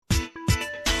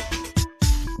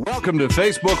Welcome to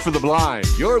Facebook for the Blind,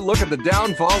 your look at the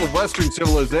downfall of Western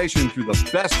civilization through the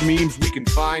best memes we can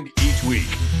find each week.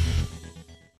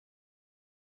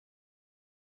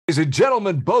 Ladies and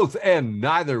gentlemen, both and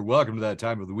neither, welcome to that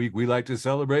time of the week we like to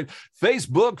celebrate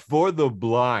Facebook for the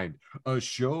Blind, a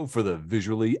show for the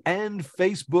visually and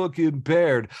Facebook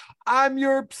impaired. I'm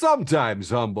your sometimes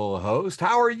humble host.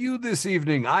 How are you this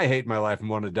evening? I hate my life and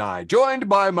want to die. Joined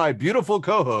by my beautiful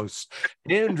co-hosts,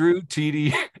 Andrew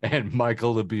Teedy and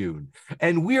Michael LeBune.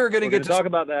 And we are going to talk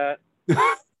about that.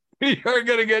 We are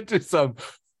going to get to some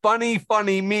funny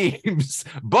memes.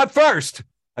 But first,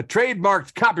 a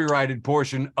trademarked, copyrighted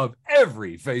portion of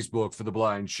every Facebook for the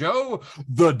Blind show,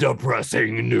 the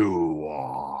depressing news.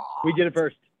 We did it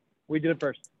first.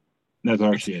 That's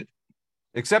our shit.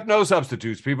 Except no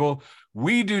substitutes, people.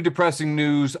 We do depressing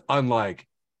news unlike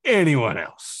anyone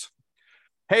else.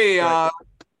 Hey,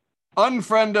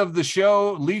 unfriend of the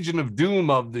show, Legion of Doom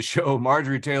of the show,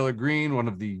 Marjorie Taylor Greene, one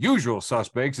of the usual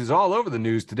suspects, is all over the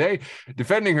news today,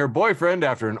 defending her boyfriend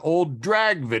after an old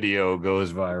drag video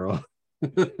goes viral.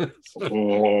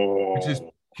 Which is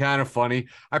kind of funny.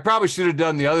 I probably should have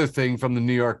done the other thing from the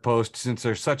New York Post, since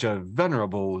they're such a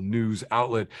venerable news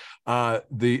outlet. A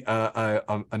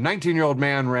 19-year-old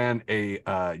man ran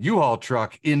a U-Haul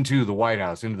truck into the White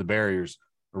House, into the barriers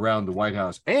around the White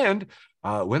House. And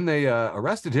when they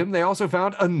arrested him, they also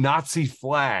found a Nazi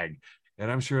flag.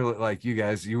 And I'm sure, like you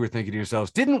guys, you were thinking to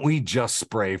yourselves, didn't we just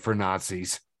spray for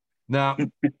Nazis? No,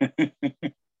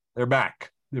 they're back.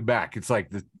 They're back. It's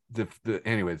like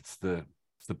anyway, it's the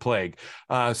plague.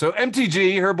 So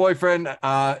MTG, her boyfriend,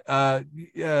 her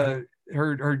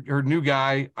new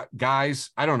guys,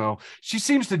 I don't know. She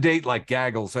seems to date like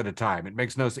gaggles at a time. It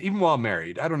makes no sense, even while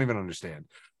married. I don't even understand.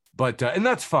 But and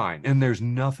that's fine. And there's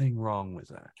nothing wrong with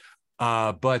that.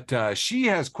 But she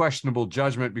has questionable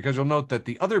judgment, because you'll note that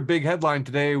the other big headline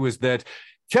today was that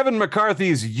Kevin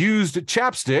McCarthy's used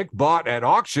chapstick bought at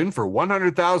auction for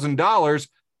 $100,000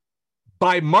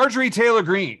 by Marjorie Taylor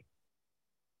Greene.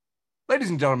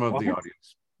 Ladies and gentlemen of the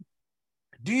audience,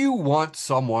 do you want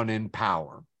someone in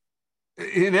power,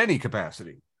 in any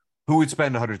capacity, who would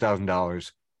spend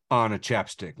 $100,000 on a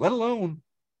chapstick, let alone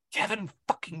Kevin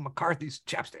fucking McCarthy's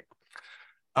chapstick?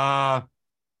 Yeah.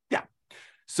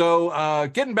 So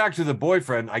getting back to the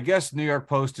boyfriend, I guess New York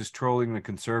Post is trolling the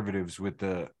conservatives with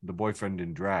the boyfriend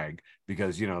in drag,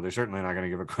 because, they're certainly not going to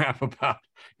give a crap about,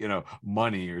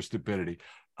 money or stupidity.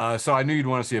 So I knew you'd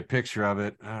want to see a picture of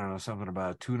it. I don't know, something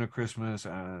about tuna Christmas.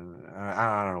 I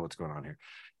don't know what's going on here.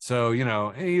 So,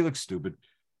 hey, he looks stupid.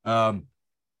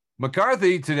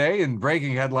 McCarthy today, in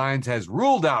breaking headlines, has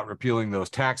ruled out repealing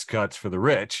those tax cuts for the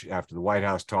rich after the White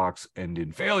House talks end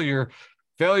in failure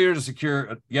to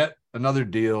secure yet another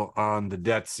deal on the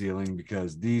debt ceiling,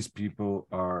 because these people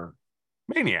are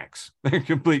maniacs. They're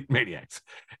complete maniacs.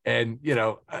 And,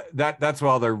 that's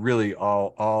why they're really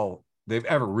all they've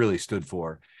ever really stood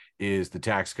for is the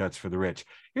tax cuts for the rich.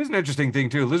 Here's an interesting thing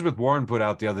too. Elizabeth Warren put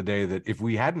out the other day that if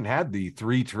we hadn't had the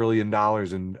 $3 trillion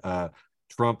in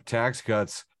Trump tax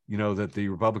cuts, that the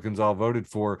Republicans all voted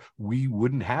for, we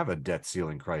wouldn't have a debt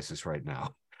ceiling crisis right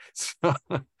now. So,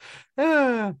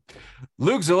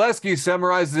 Luke Zaleski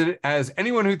summarizes it as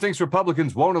anyone who thinks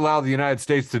Republicans won't allow the United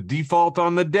States to default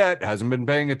on the debt hasn't been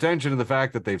paying attention to the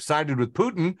fact that they've sided with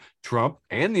Putin, Trump,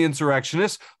 and the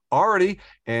insurrectionists already,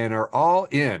 and are all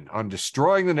in on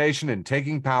destroying the nation and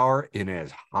taking power in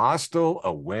as hostile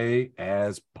a way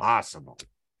as possible.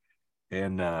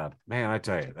 And man, I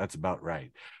tell you, that's about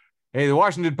right. Hey, the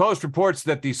Washington Post reports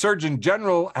that the Surgeon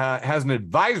General has an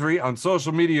advisory on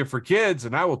social media for kids.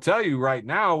 And I will tell you right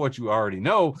now what you already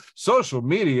know. Social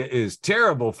media is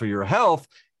terrible for your health.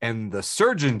 And the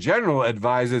Surgeon General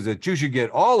advises that you should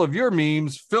get all of your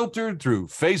memes filtered through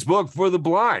Facebook for the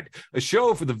Blind, a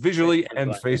show for the visually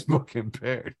and Facebook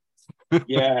impaired.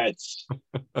 Yes.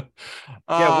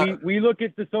 We look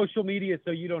at the social media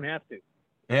so you don't have to.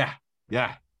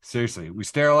 Yeah. Seriously, we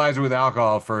sterilize it with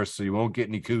alcohol first so you won't get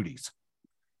any cooties.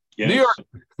 Yes.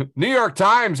 New York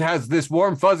Times has this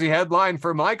warm, fuzzy headline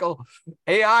for Michael.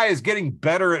 AI is getting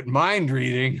better at mind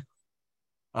reading.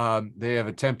 They have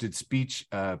attempted speech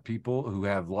people who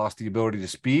have lost the ability to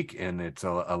speak, and it's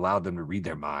allowed them to read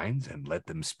their minds and let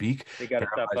them speak. They got to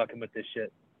stop fucking with this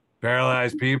shit.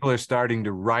 Paralyzed people are starting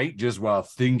to write just while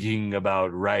thinking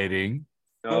about writing.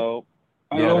 No.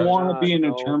 I don't want to be in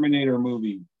a Terminator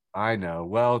movie. I know.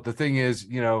 Well, the thing is,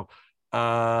 yeah,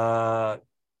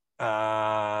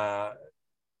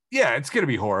 it's going to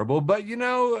be horrible, but,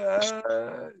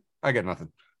 I got nothing.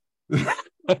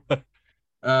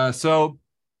 So,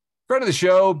 friend of the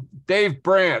show, Dave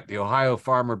Brandt, the Ohio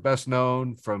farmer best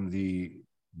known from the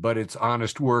But It's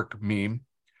Honest Work meme,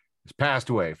 has passed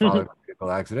away following a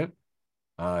vehicle accident.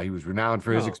 He was renowned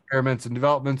for his experiments and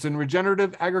developments in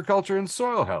regenerative agriculture and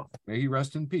soil health. May he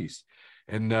rest in peace.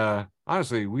 And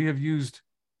honestly, we have used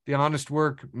the honest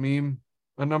work meme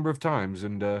a number of times,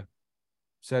 and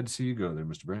sad to see you go there,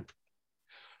 Mr. Brent.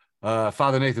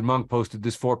 Father Nathan Monk posted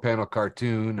this 4-panel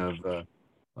cartoon of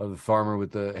the farmer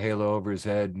with the halo over his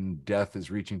head, and death is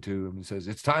reaching to him. He says,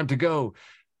 "It's time to go,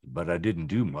 but I didn't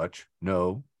do much.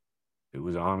 No, it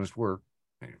was honest work."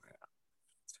 Anyway.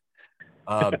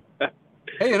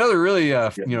 Hey, another really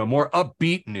more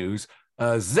upbeat news.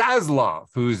 Zaslav,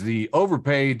 who's the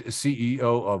overpaid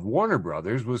CEO of Warner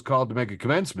Brothers, was called to make a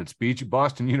commencement speech at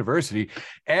Boston University,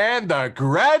 and the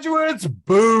graduates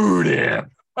booed him.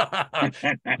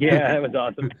 Yeah, that was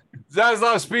awesome.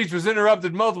 Zaslav's speech was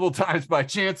interrupted multiple times by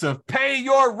chants of "pay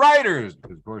your writers,"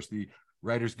 because of course the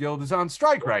Writers Guild is on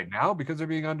strike right now because they're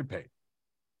being underpaid.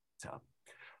 So,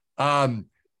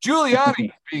 Giuliani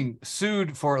is being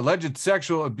sued for alleged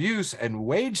sexual abuse and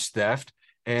wage theft.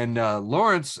 And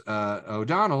Lawrence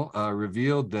O'Donnell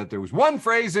revealed that there was one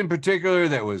phrase in particular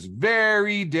that was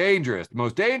very dangerous. The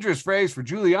most dangerous phrase for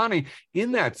Giuliani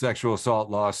in that sexual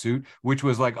assault lawsuit, which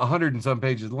was like 100 and some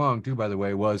pages long, too, by the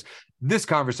way, was "this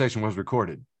conversation was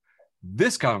recorded."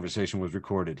 This conversation was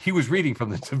recorded. He was reading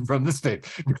from the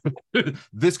state.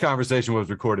 This conversation was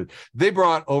recorded. They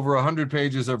brought over 100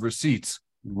 pages of receipts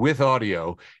with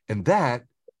audio, and that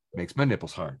makes my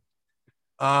nipples hard.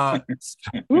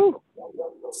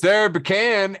 Sarah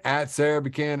Buchan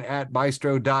at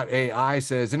maestro.ai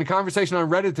says, in a conversation on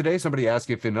Reddit today, somebody asked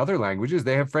if in other languages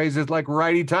they have phrases like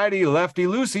righty-tighty,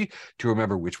 lefty-loosey to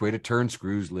remember which way to turn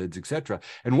screws, lids, etc.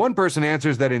 And one person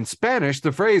answers that in Spanish,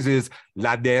 the phrase is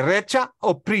la derecha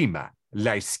oprima,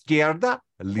 la izquierda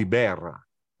libera,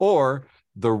 or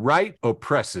the right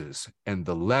oppresses and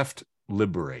the left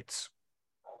liberates.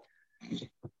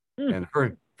 And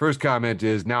her first comment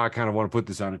is, now I kind of want to put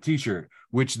this on a t-shirt,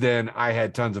 which then I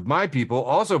had tons of my people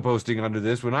also posting under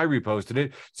this when I reposted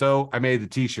it. So I made the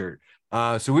t-shirt.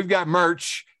 So we've got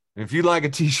merch. And if you like a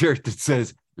t-shirt that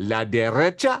says la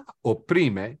derecha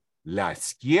oprime, la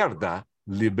izquierda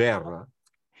libera,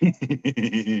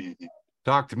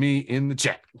 talk to me in the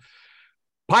chat.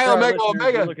 Pi Omega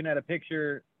Omega. You're looking at a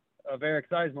picture of Eric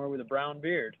Sizemore with a brown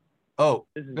beard. Oh,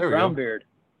 this is brown beard,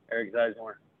 Eric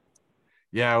Sizemore.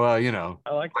 Yeah, well,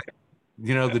 I like it.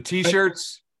 The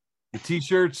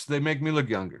t-shirts, they make me look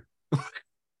younger.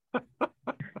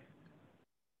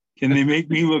 Can they make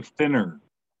me look thinner?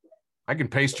 I can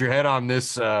paste your head on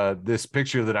this this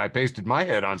picture that I pasted my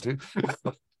head onto.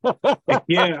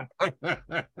 Yeah.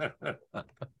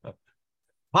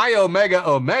 Pi Omega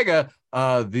Omega,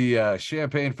 the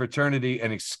Champagne Fraternity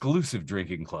and Exclusive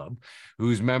Drinking Club,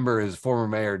 whose member is former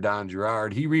Mayor Don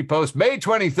Gerard. He reposts, May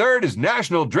 23rd is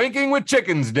National Drinking with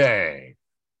Chickens Day.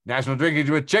 National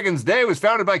Drinking with Chickens Day was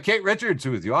founded by Kate Richards,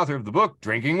 who is the author of the book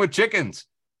Drinking with Chickens.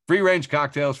 Free-range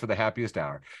cocktails for the happiest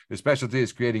hour. Their specialty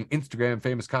is creating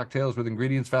Instagram-famous cocktails with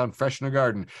ingredients found fresh in a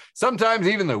garden. Sometimes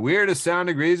even the weirdest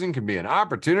sounding reason can be an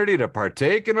opportunity to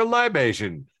partake in a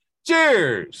libation.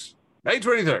 Cheers! May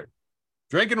 23rd,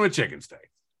 Drinking with Chickens Day.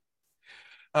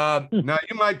 Now,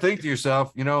 you might think to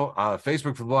yourself,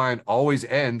 Facebook for the Blind always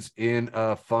ends in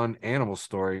a fun animal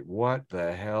story. What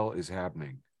the hell is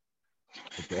happening?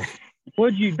 Okay.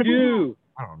 What'd you do?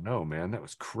 I don't know, man. That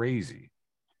was crazy.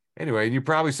 Anyway, and you're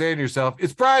probably saying to yourself,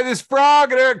 it's probably this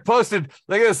frog. And Eric posted,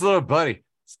 look at this little buddy.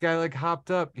 This guy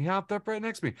hopped up. He hopped up right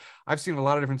next to me. I've seen a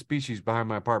lot of different species behind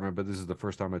my apartment, but this is the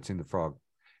first time I'd seen the frog.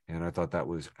 And I thought that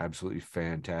was absolutely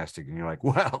fantastic. And you're like,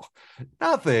 well,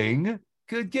 nothing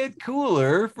could get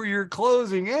cooler for your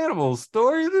closing animal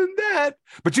story than that.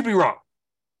 But you'd be wrong.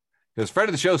 Because friend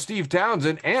of the show, Steve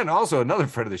Townsend, and also another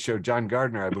friend of the show, John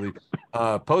Gardner, I believe,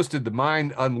 posted the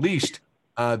Mind Unleashed.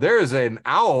 There is an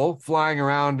owl flying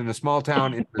around in a small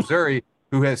town in Missouri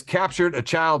who has captured a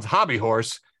child's hobby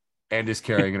horse and is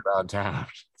carrying it around town.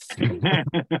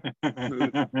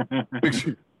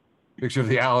 Picture of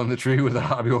the owl in the tree with a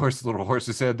hobby horse, the little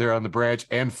horse's head there on the branch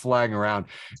and flying around.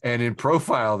 And in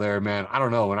profile there, man, I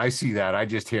don't know. When I see that, I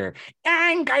just hear,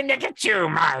 I'm going to get you,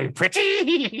 my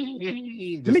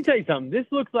pretty. Let me tell you something. This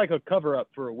looks like a cover-up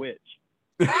for a witch.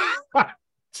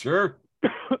 Sure.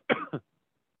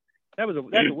 That's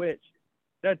a witch.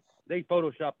 They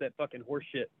photoshopped that fucking horse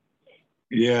shit.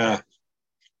 Yeah.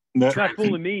 It's not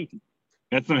fooling me.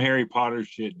 That's some Harry Potter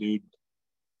shit, dude.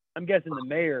 I'm guessing the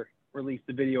mayor released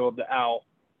the video of the owl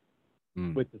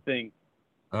with the thing.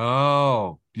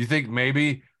 Oh, do you think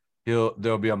maybe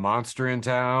there'll be a monster in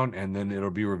town and then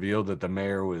it'll be revealed that the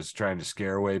mayor was trying to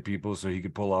scare away people so he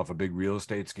could pull off a big real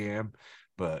estate scam,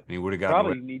 but he would have gotten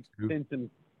probably need to send some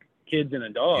kids and a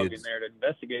dog Kids. in there to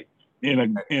investigate.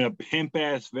 In a pimp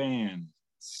ass van.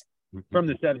 From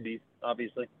the 70s,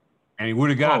 obviously. And he would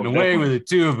have gotten away definitely. with it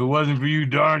too if it wasn't for you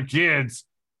darn kids.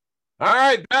 All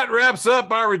right, that wraps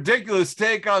up our ridiculous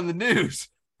take on the news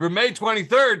for May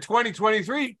 23rd,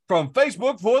 2023 from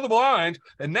Facebook for the Blind.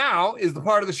 And now is the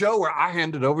part of the show where I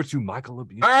hand it over to Michael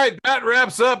Abuse. All right, that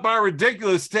wraps up our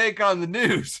ridiculous take on the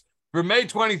news for May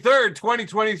 23rd,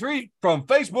 2023 from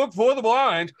Facebook for the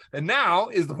Blind. And now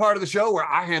is the part of the show where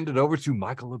I hand it over to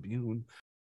Michael Abune.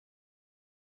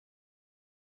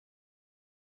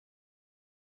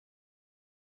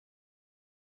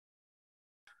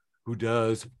 Who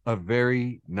does a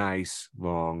very nice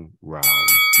long round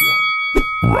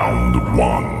one. Round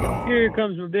one. Here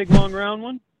comes a big, long, round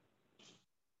one.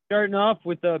 Starting off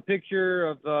with a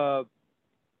picture of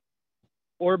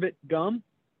Orbit gum,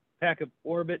 pack of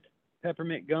Orbit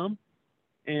peppermint gum,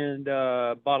 and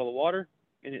a bottle of water.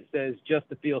 And it says, just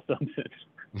to feel something.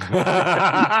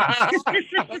 That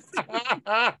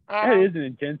is an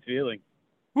intense feeling.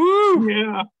 Woo!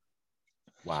 Yeah.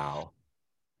 Wow.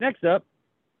 Next up,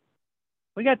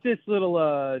 we got this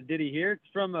little ditty here. It's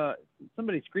from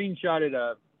somebody screenshotted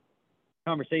a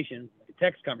conversation, a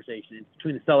text conversation. It's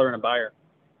between the seller and a buyer.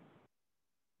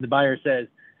 The buyer says,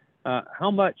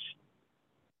 how much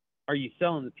are you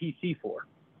selling the PC for?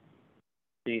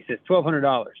 And he says,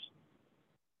 $1,200.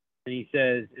 And he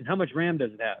says, and how much RAM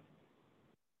does it have?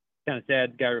 Kind of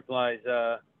sad. Guy replies,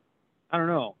 I don't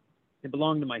know. It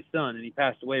belonged to my son, and he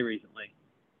passed away recently.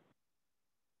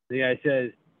 The guy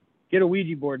says, get a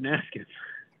Ouija board and ask him.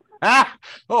 Ah!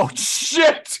 Oh,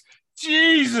 shit!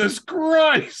 Jesus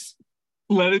Christ!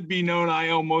 Let it be known I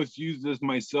almost used this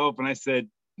myself, and I said,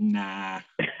 nah.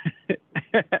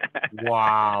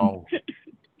 Wow.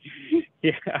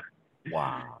 Yeah.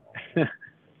 Wow.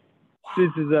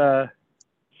 This is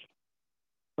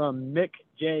from Mick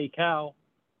J. Cow.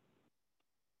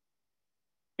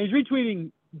 He's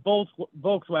retweeting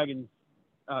Volkswagen's,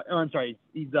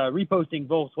 he's reposting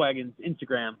Volkswagen's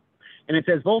Instagram. And it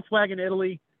says, Volkswagen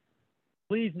Italy,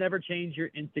 please never change your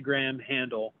Instagram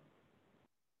handle.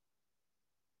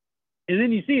 And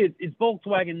then you see it's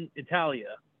Volkswagen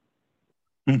Italia.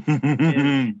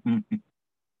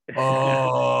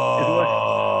 Oh.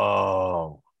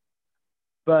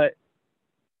 But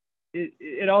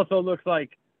it also looks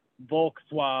like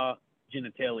Volkswagen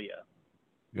Genitalia.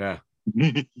 Yeah.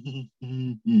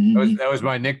 That was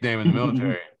my nickname in the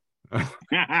military.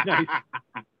 Nice.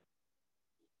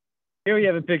 Here we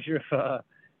have a picture of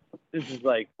this is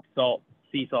like salt,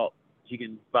 sea salt you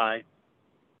can buy.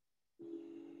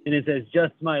 And it says,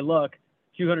 just my luck,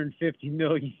 250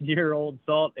 million year old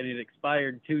salt, and it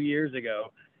expired 2 years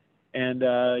ago. And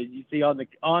you see on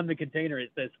the container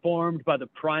it says, formed by the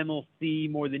primal sea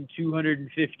more than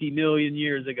 250 million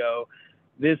years ago.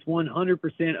 This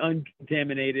 100%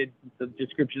 uncontaminated, the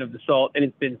description of the salt, and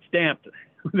it's been stamped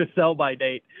with a sell-by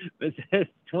date that says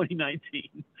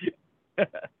 2019.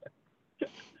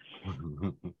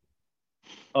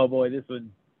 Oh boy, this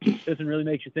one really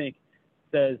makes you think.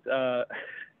 Says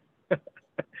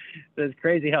says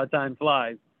crazy how time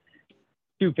flies.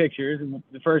 Two pictures, and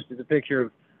the first is a picture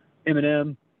of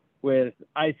Eminem with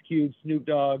Ice Cube, Snoop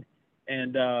Dogg,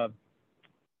 and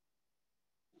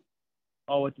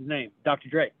what's his name? Dr.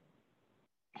 Dre.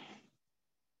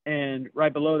 And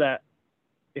right below that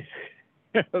is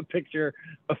a picture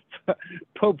of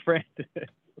Pope Francis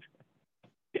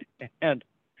and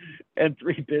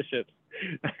three bishops.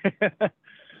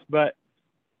 But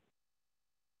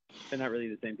they're not really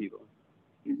the same people.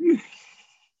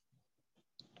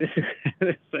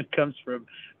 This one comes from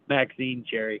Maxine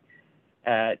Cherry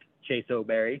at Chase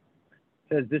O'Berry.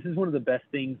 Says, this is one of the best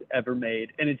things ever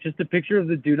made. And it's just a picture of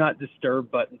the do not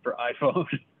disturb button for iPhone.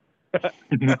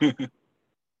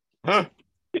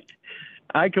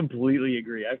 I completely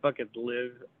agree. I fucking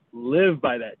live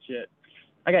by that shit.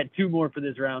 I got two more for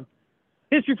this round.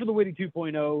 History for the Witty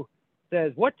 2.0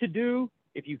 says, what to do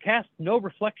if you cast no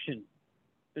reflection.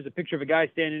 There's a picture of a guy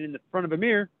standing in the front of a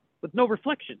mirror with no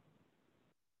reflection.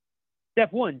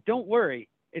 Step one, don't worry.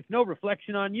 It's no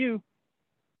reflection on you.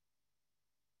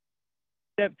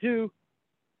 Step two,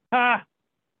 ha.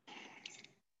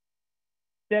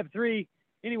 Step three,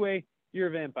 anyway, you're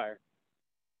a vampire.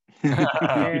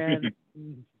 And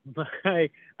I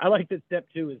like that step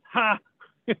two is ha.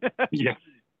 Yeah.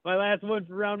 My last one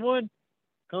for round one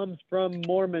comes from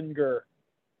Mormonger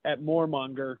at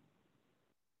Mormonger.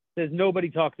 Says nobody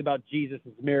talks about Jesus'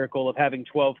 miracle of having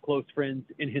 12 close friends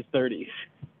in his 30s.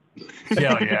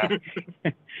 Hell yeah.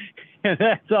 And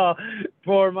that's all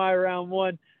for my round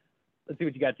one. Let's see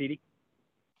what you got, TD.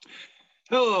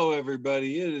 Hello,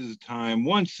 everybody. It is time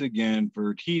once again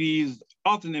for TD's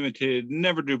often imitated,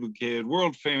 never duplicated,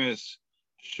 world famous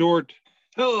short.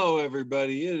 Hello,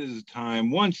 everybody. It is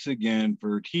time once again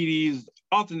for TD's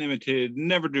often imitated,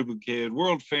 never duplicated,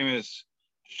 world famous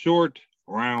short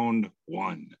round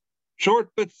one. Short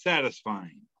but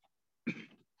satisfying.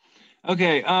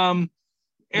 Okay.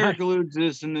 Eric alludes to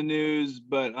this in the news,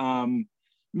 but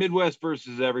Midwest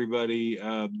versus everybody.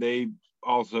 They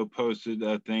also posted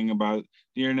a thing about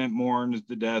the internet mourns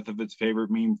the death of its favorite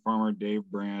meme farmer, Dave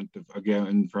Brandt.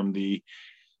 Again, from the,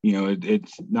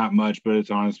 it's not much, but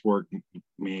it's honest work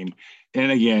meme.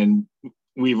 And again,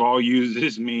 we've all used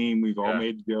this meme. We've all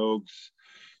made jokes,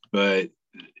 but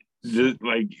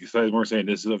like Sizemore saying,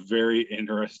 this is a very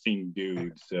interesting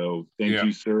dude. So thank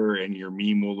you, sir. And your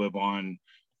meme will live on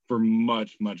for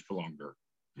much, much longer.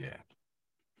 Yeah.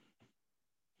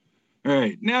 All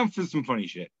right, now for some funny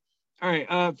shit. All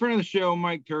right, friend of the show,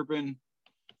 Mike Turpin,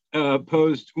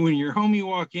 post, when your homie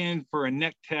walk in for a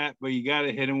neck tap, but you got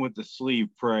to hit him with the sleeve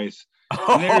price.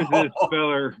 And there's this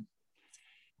feller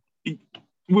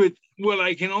with what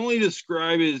I can only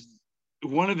describe as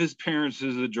one of his parents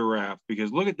is a giraffe,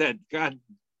 because look at that goddamn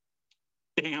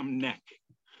neck.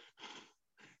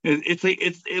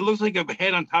 It looks like a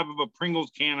head on top of a Pringles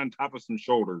can on top of some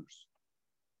shoulders.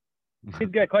 He's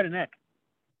got quite a neck.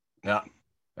 Yeah.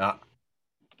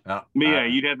 But yeah,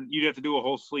 you'd have to do a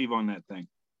whole sleeve on that thing.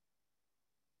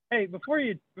 Hey, before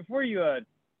you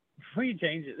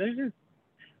change it, there's just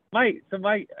I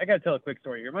gotta tell a quick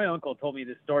story here. My uncle told me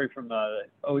this story from the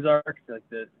Ozarks, like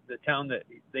the town that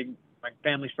my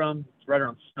family's from. It's right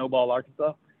around Snowball,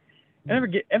 Arkansas. And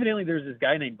evidently there's this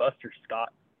guy named Buster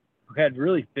Scott who had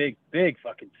really big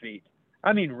fucking feet.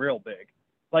 I mean, real big.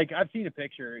 Like, I've seen a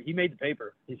picture. He made the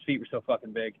paper. His feet were so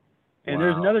fucking big. And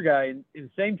there's another guy in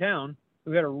the same town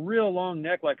who had a real long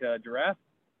neck like a giraffe.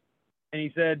 And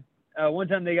he said one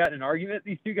time they got in an argument,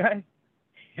 these two guys.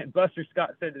 And Buster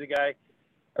Scott said to the guy,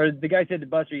 or the guy said to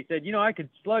Buster, he said, I could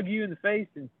slug you in the face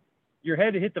and your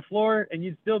head would hit the floor and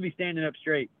you'd still be standing up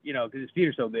straight, because his feet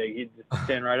are so big. He'd just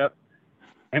stand right up.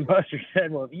 And Buster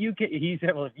said,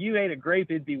 if you ate a grape,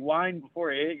 it'd be wine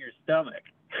before it hit your stomach.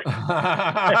 And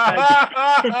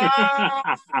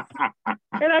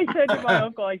I said to my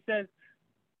uncle, I said,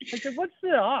 what's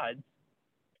the odds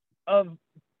of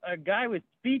a guy with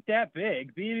feet that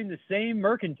big being in the same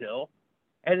mercantile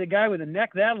as a guy with a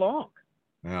neck that long?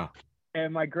 Yeah.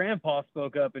 And my grandpa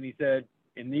spoke up and he said,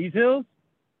 in these hills,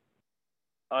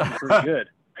 I'm pretty good.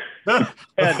 And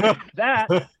that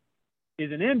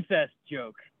is an incest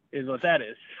joke, is what that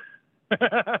is.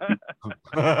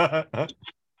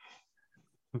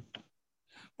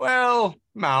 Well,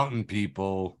 mountain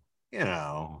people,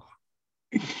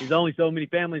 There's only so many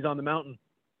families on the mountain.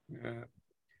 Yeah.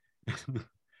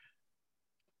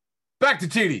 Back to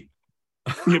TD.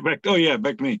 Back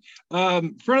to me.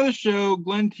 Friend of the show,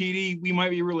 Glenn TD. We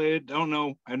might be related. I don't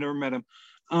know. I've never met him.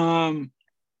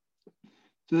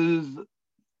 Says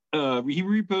he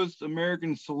reposts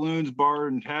American saloons,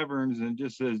 bars, and taverns, and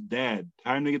just says, "Dad,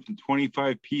 time to get the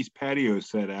 25-piece patio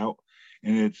set out."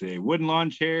 And it's a wooden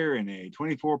lawn chair and a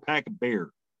 24-pack of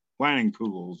beer. Planning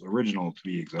Pool's original, to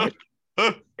be exact.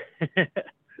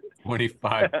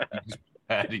 25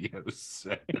 patio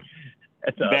set.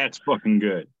 That's fucking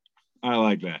good. I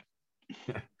like that.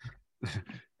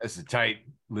 That's a tight,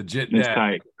 legit. It's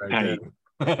tight. Right.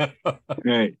 All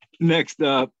right. Next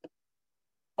up.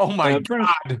 Oh my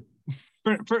God.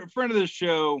 Friend of the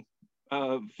show,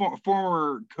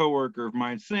 former coworker of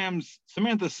mine,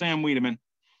 Samantha Sam Wiedemann.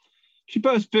 She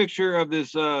posts a picture of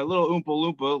this little Oompa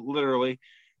Loompa, literally,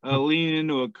 leaning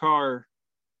into a car.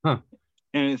 Huh.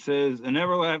 And it says, an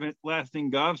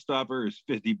everlasting gobstopper is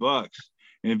 $50.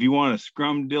 And if you want a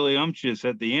scrumdiddlyumptious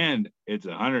at the end, it's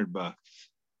 $100.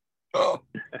 Oh.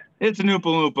 It's an Oompa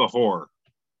Loompa whore.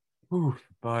 Ooh,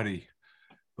 buddy.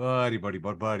 Okay.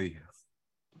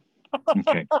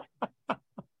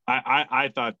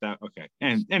 I thought that. Okay.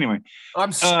 And anyway,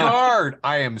 I'm scarred.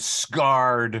 I am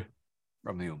scarred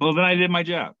from the Oompa. Well, then I did my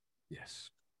job. Yes.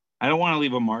 I don't want to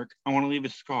leave a mark. I want to leave a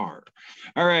scar.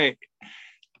 All right.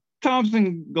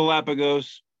 Thompson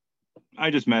Galapagos, I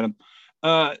just met him,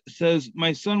 says,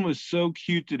 my son was so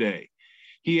cute today.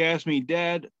 He asked me,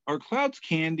 Dad, are clouds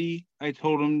candy? I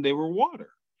told him they were water.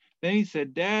 Then he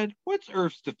said, Dad, what's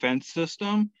Earth's defense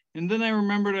system? And then I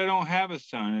remembered I don't have a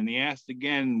son. And he asked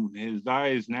again, his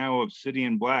eyes now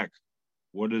obsidian black.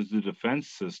 What is the defense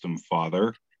system,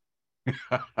 Father? This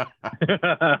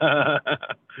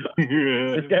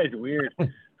guy's weird.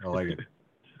 I like it.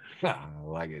 I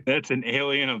like it. That's an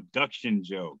alien abduction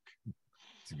joke.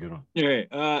 It's a good one. Okay.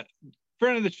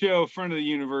 Friend of the show, friend of the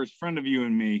universe, friend of you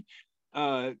and me.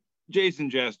 Jason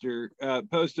Jester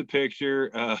post a picture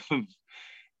of,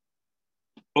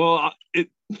 well, it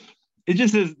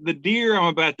just says the deer I'm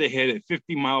about to hit at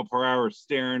 50 mile per hour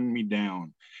staring me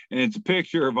down. And it's a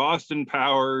picture of Austin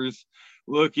Powers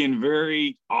looking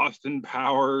very Austin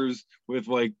Powers with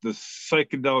like the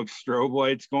psychedelic strobe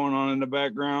lights going on in the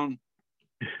background.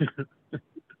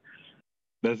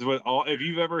 That's what if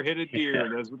you've ever hit a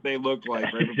deer, that's what they look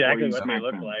like. Right exactly before what they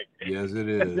look like. Yes, it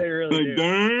is. They really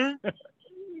do.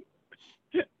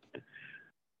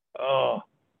 Oh.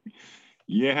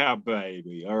 Yeah,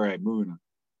 baby. All right, moving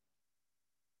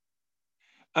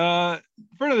on.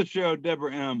 Friend of the show,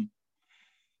 Deborah M.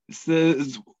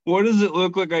 says, what does it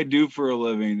look like I do for a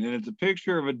living? And it's a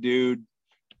picture of a dude,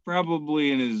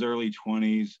 probably in his early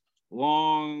 20s,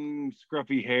 long,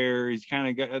 scruffy hair. He's kind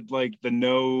of got like the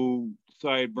no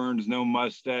sideburns, no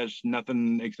mustache,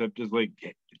 nothing except just like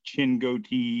chin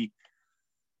goatee.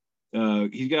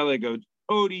 He's got like a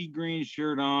Odie green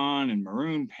shirt on and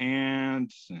maroon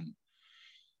pants. And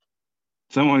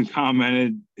someone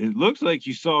commented, it looks like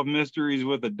you solve mysteries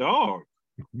with a dog.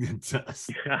 It does.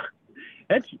 Yeah.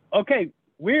 That's okay.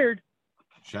 Weird.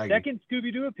 Shaggy. Second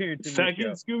Scooby-Doo appearance in Second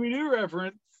this show. Scooby-Doo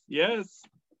reference. Yes.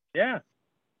 Yeah.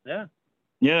 I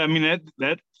mean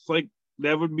that's like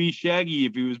that would be Shaggy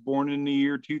if he was born in the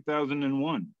year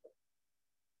 2001.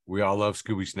 We all love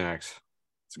Scooby snacks.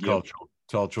 It's a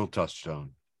cultural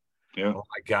touchstone. Yeah. Oh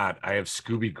my God, I have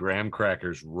Scooby graham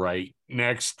crackers right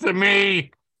next to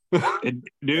me.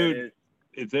 Dude,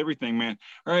 it's everything, man.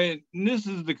 All right, and this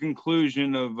is the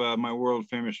conclusion of my world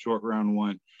famous short round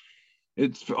one.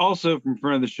 It's also from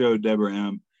friend of the show, Deborah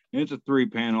M. And it's a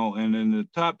 3-panel, and in the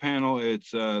top panel,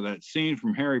 it's that scene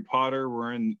from Harry Potter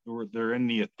where they're in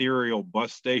the ethereal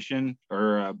bus station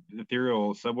or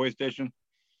ethereal subway station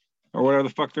or whatever the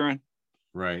fuck they're in.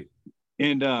 Right.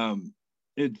 And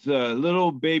it's a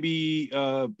little baby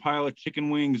pile of chicken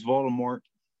wings, Voldemort.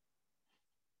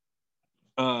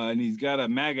 And he's got a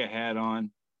MAGA hat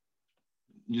on,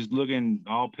 just looking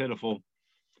all pitiful.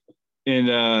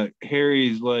 And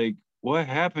Harry's like, what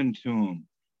happened to him?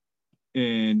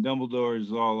 And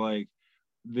Dumbledore's all like,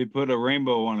 they put a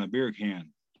rainbow on a beer can.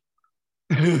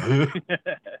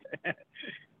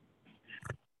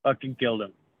 Fucking killed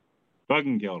him.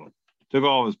 Took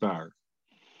all of his power.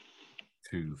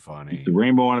 Too funny. The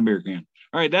rainbow on a beer can.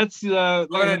 All right, that's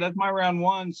my round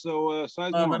one. So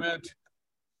size one.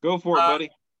 Go for it, buddy.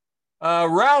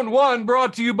 Round one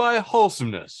brought to you by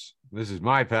Wholesomeness. This is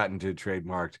my patented,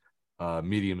 trademarked,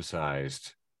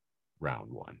 medium-sized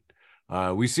round one.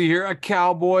 We see here a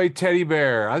cowboy teddy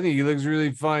bear. I think he looks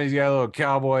really fun. He's got a little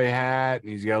cowboy hat,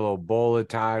 and he's got a little bowler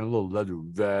tie, and a little leather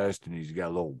vest, and he's got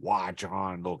a little watch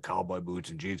on, little cowboy boots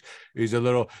and jeans. He's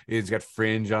got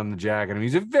fringe on the jacket. I mean,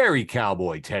 he's a very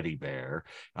cowboy teddy bear.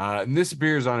 And this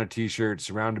appears on a t-shirt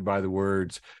surrounded by the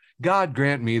words, God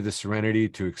grant me the serenity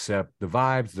to accept the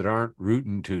vibes that aren't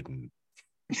rootin' tootin'.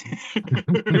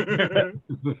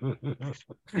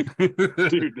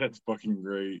 Dude, that's fucking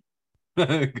great.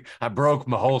 I broke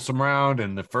my wholesome round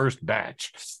in the first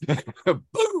batch.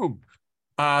 Boom.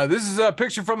 This is a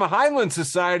picture from a Highland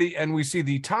Society, and we see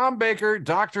the Tom Baker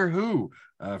Doctor Who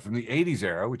from the 80s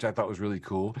era, which I thought was really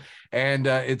cool. And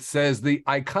it says the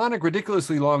iconic,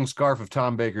 ridiculously long scarf of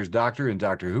Tom Baker's Doctor in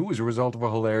Doctor Who was a result of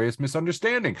a hilarious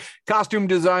misunderstanding. Costume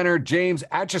designer James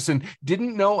Atchison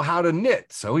didn't know how to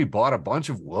knit, so he bought a bunch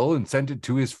of wool and sent it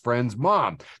to his friend's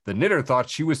mom. The knitter thought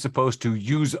she was supposed to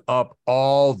use up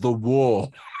all the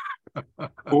wool.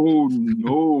 Oh,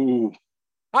 no.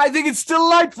 I think it's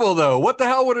delightful, though. What the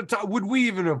hell would we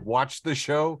even have watched the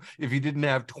show if he didn't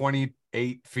have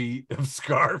 28 feet of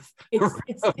scarf?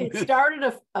 It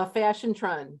started a fashion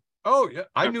trend. Oh, yeah.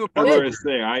 I knew I was going to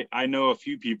say, I know a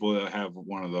few people that have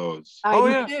one of those.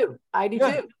 I do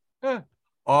too. Yeah.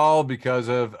 All because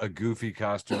of a goofy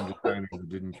costume designer who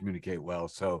didn't communicate well.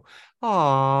 So,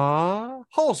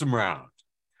 wholesome round.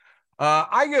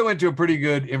 I went to a pretty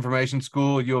good information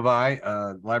school, U of I,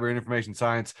 Library and Information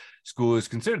Science School is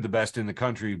considered the best in the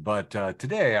country. But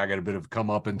today I got a bit of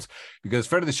comeuppance because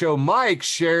friend of the show, Mike,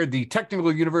 shared the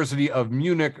Technical University of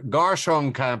Munich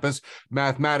Garching campus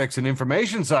mathematics and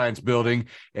information science building,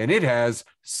 and it has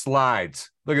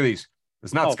slides. Look at these.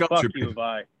 It's not sculpture. Fuck you,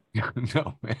 bye.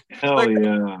 No, man. Hell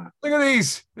yeah. Look at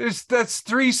these. That's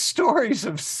 3 stories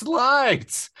of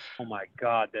slides. Oh my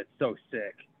God, that's so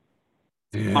sick.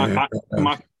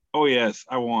 Oh yes,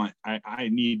 I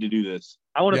need to do this.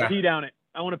 I want to pee down it.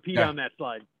 I want to pee down that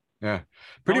slide. Yeah,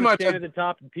 pretty much. Stand at the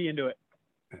top and pee into it.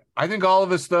 I think all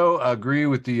of us, though, agree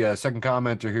with the second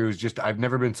commenter here, who's just, I've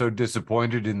never been so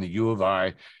disappointed in the U of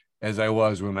I as I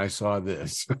was when I saw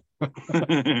this.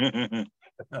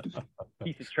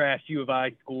 Piece of trash U of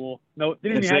I school. No, they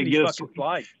didn't Yes, even have I these guess. fucking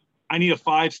slides. I need a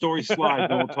 5-story slide.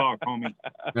 Then we'll talk, homie.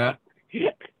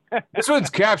 Yeah. This one's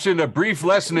captioned a brief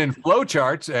lesson in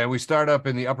flowcharts, and we start up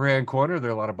in the upper hand corner. There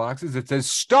are a lot of boxes. It says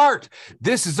start.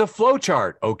 This is a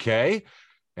flowchart, okay?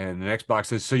 And the next box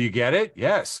says, so you get it?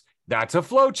 Yes, that's a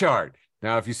flowchart.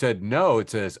 Now, if you said no, it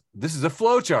says this is a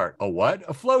flowchart. A what?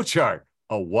 A flowchart.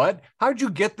 A what? How'd you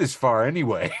get this far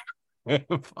anyway?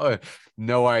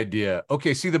 No idea.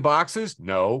 Okay, see the boxes?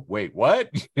 No. Wait,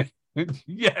 what?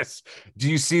 Yes. Do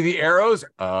you see the arrows?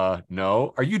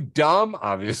 No. Are you dumb?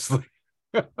 Obviously.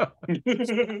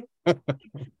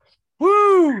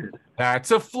 Woo!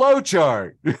 That's a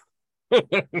flowchart.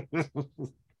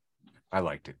 I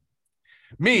liked it.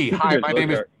 Me. Hi, my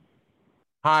name is.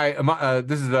 Hi,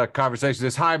 this is a conversation.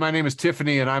 This. Hi, my name is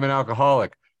Tiffany, and I'm an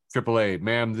alcoholic. AAA,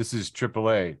 ma'am. This is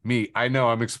AAA. Me. I know.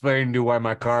 I'm explaining to you why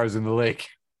my car is in the lake.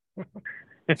 Friend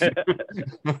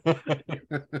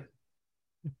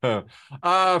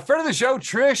of the show,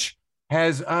 Trish,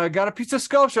 has got a piece of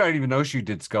sculpture. I didn't even know she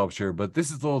did sculpture, but this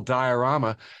is a little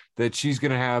diorama that she's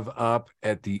going to have up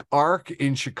at the Arc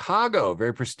in Chicago,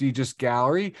 very prestigious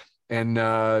gallery. And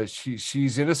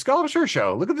she's in a sculpture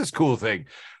show. Look at this cool thing.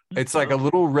 It's like a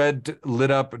little red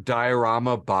lit up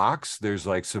diorama box. There's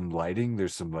like some lighting.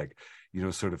 There's some like,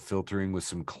 sort of filtering with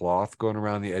some cloth going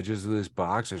around the edges of this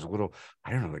box. There's a little,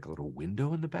 I don't know, like a little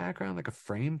window in the background, like a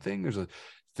frame thing. There's a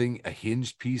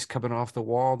hinged piece coming off the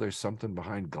wall. There's something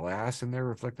behind glass in there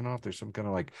reflecting off. There's some kind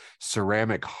of like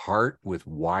ceramic heart with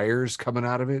wires coming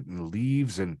out of it and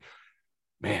leaves. And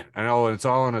man, I know it's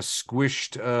all on a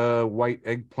squished white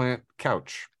eggplant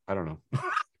couch. I don't know.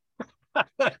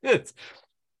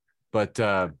 But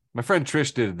my friend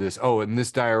Trish did this. Oh, and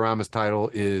this diorama's title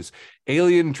is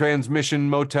Alien Transmission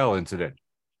Motel Incident.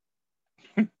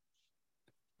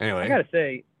 Anyway. I gotta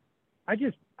say,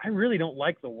 I really don't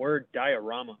like the word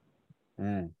diorama.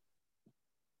 I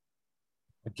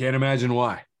can't imagine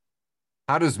why.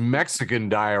 How does Mexican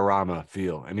diorama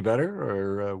feel? Any better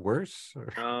or worse?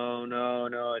 Or?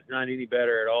 No, it's not any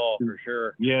better at all, for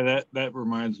sure. Yeah, that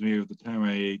reminds me of the time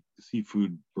I ate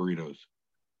seafood burritos.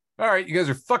 All right, you guys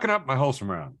are fucking up my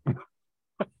wholesome round.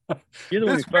 You're the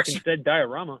one who fucking said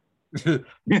diorama.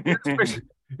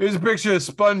 Here's a picture of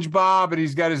SpongeBob, and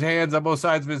he's got his hands on both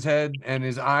sides of his head and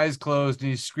his eyes closed,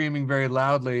 and he's screaming very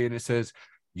loudly, and it says,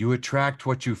 "You attract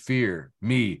what you fear."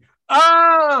 Me.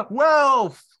 Ah,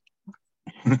 wealth.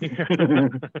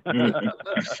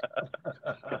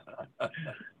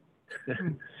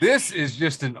 This is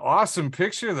just an awesome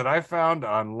picture that I found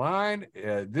online.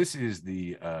 This is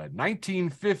the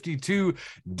 1952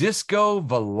 Disco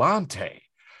Volante,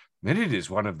 and it is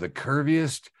one of the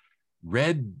curviest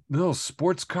red little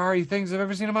sports car-y things I've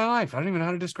ever seen in my life. I don't even know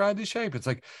how to describe the shape. It's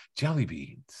like jelly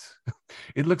beans.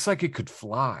 It looks like it could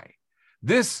fly.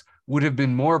 This would have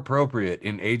been more appropriate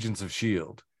in Agents of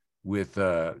S.H.I.E.L.D. with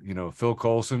Phil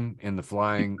Coulson in the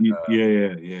flying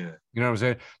yeah. You know what I'm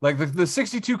saying? Like the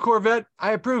 62 Corvette,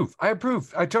 I approve. I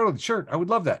totally, sure, I would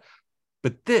love that.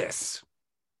 But this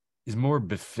is more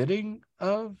befitting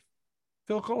of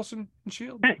Phil Coulson and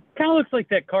S.H.I.E.L.D. It kind of looks like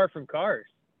that car from Cars.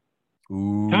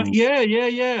 Ooh.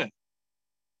 Yeah.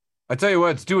 I tell you what,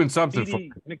 it's doing something for me.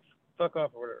 Fuck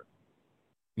off or whatever.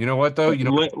 You know what though?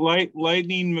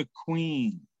 Lightning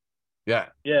McQueen. Yeah.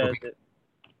 Yeah. Okay.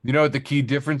 You know what the key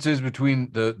difference is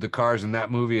between the cars in that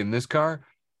movie and this car?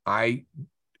 I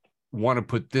want to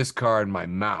put this car in my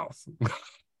mouth.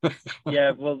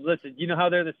 Yeah, well, listen, you know how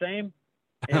they're the same?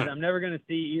 Is I'm never going to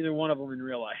see either one of them in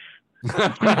real life.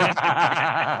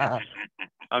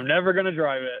 I'm never going to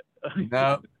drive it.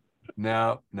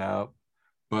 No.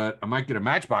 But I might get a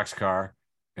Matchbox car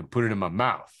and put it in my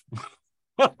mouth.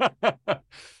 Friend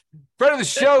of the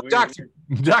show,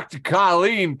 Dr.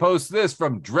 Colleen posts this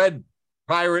from Dread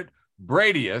Pirate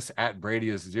Bradius at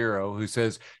Bradius0, who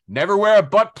says, "Never wear a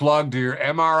butt plug to your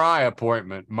MRI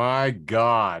appointment." My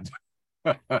God.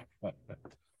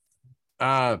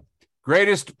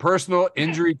 Greatest personal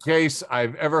injury case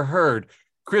I've ever heard.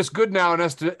 Chris Goodnow, an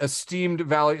esteemed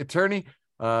Valley attorney,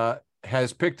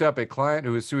 has picked up a client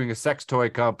who is suing a sex toy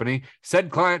company. Said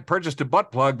client purchased a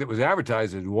butt plug that was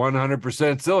advertised as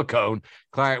 100% silicone.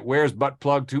 Client wears butt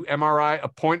plug to MRI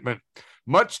appointment.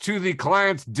 Much to the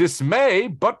client's dismay,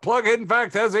 butt plug in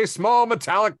fact has a small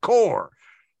metallic core.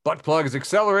 Butt plug is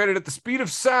accelerated at the speed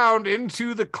of sound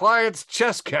into the client's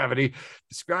chest cavity,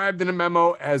 described in a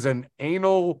memo as an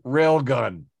anal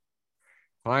railgun.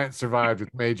 Client survived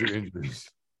with major injuries.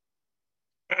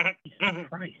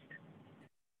 Christ.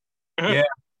 Yeah.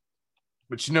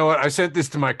 But you know what? I sent this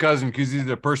to my cousin because he's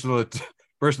a personal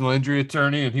personal injury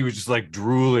attorney, and he was just like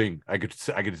drooling. I could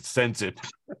sense it.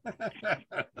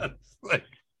 Like,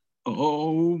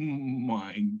 oh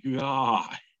my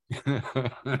God.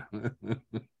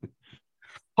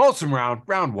 Wholesome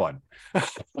round one. I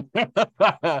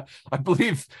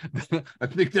think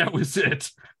that was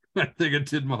it. I think I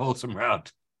did my wholesome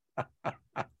round.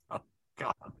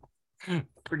 God.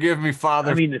 Forgive me,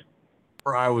 Father. I mean,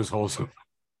 for I was wholesome.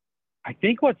 I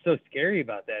think what's so scary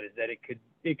about that is that it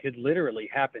could literally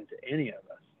happen to any of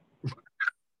us.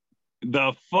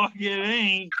 The fuck it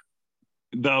ain't.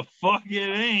 The fuck it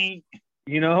ain't.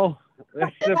 You know,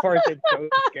 that's the part that's so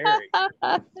scary.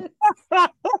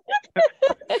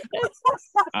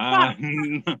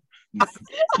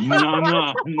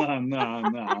 No.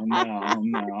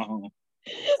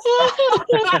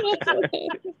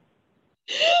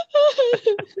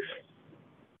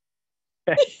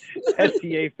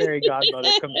 SCA fairy godmother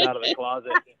comes out of the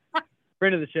closet.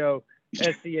 Friend of the show,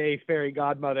 SCA fairy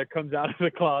godmother comes out of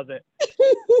the closet.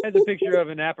 Has a picture of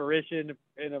an apparition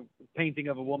and a painting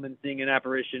of a woman seeing an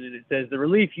apparition, and it says, "The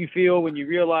relief you feel when you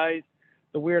realize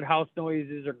the weird house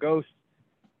noises are ghosts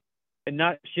and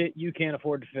not shit you can't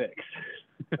afford to fix."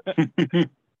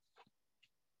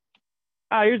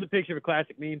 Here's a picture of a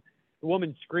classic meme. The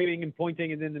woman screaming and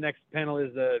pointing, and then the next panel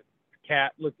is a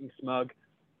cat looking smug.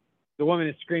 The woman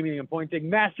is screaming and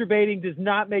pointing. "Masturbating does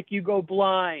not make you go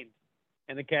blind."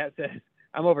 And the cat says,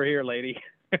 "I'm over here, lady."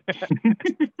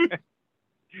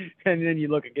 And then you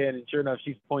look again, and sure enough,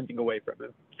 she's pointing away from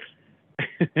him.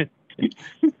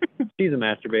 She's a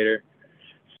masturbator.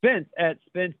 Spence at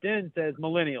Spence Den says,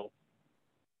 "Millennials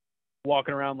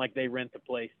walking around like they rent the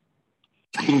place."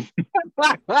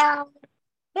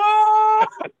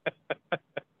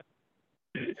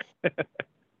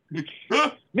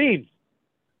 Memes.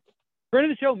 Friend of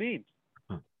the show, memes.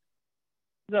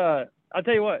 I'll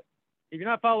tell you what, if you're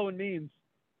not following memes,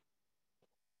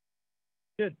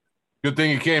 good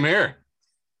thing you came here.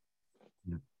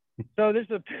 So there's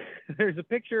a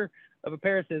picture of a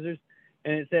pair of scissors,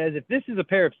 and it says, "If this is a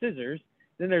pair of scissors,"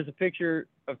 then there's a picture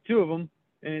of two of them,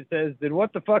 and it says, "Then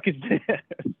what the fuck is this?"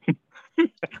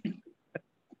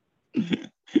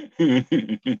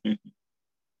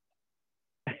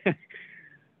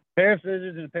 Pair of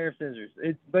scissors and a pair of scissors.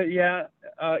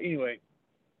 Anyway.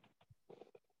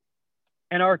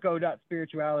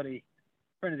 Anarcho.spirituality,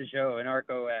 friend of the show,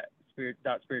 Anarcho at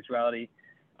spirit.spirituality.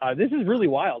 This is really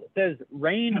wild. It says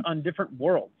rain on different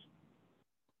worlds.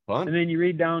 Fun. And then you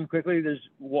read down quickly, there's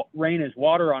rain is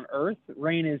water on Earth.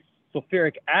 Rain is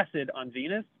sulfuric acid on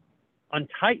Venus. On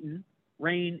Titan,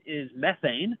 rain is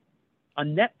methane.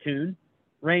 On Neptune,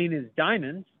 rain is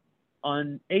diamonds.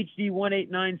 On HD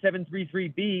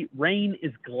 189733b, rain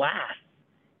is glass.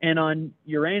 And on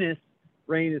Uranus,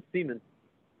 rain is semen.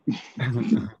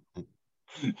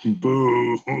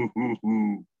 Boo.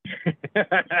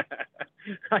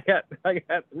 I got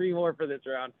three more for this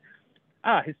round.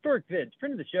 Historic Vids,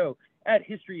 friend of the show, at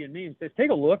History and Memes, says, "Take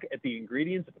a look at the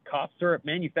ingredients of a cough syrup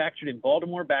manufactured in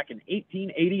Baltimore back in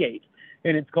 1888,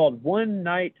 and it's called One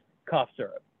Night Cough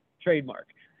Syrup,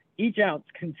 trademark. Each ounce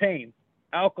contains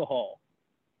alcohol,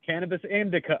 cannabis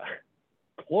indica,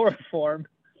 chloroform,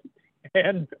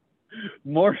 and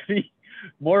morphine,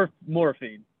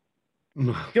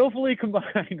 skillfully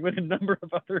combined with a number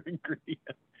of other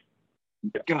ingredients."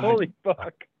 God. Holy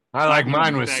fuck. I like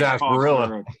mine with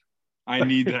sarsaparilla. I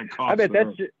need that cough I bet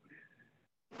syrup. that's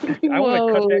I want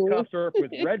to cut that cough syrup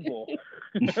with Red Bull.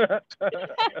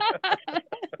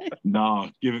 No,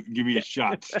 give me a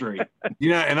shot straight. You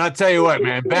know, and I'll tell you what,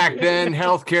 man, back then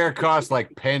healthcare cost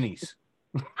like pennies.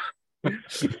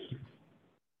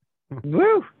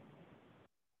 Woo!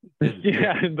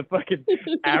 Yeah, and the fucking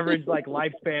average like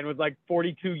lifespan was like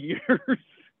 42 years.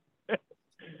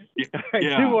 Right,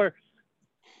 Yeah. two more.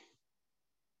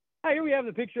 Here we have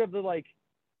the picture of the like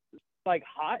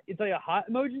hot. It's like a hot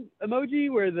emoji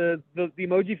where the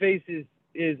emoji face is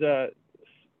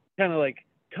kind of like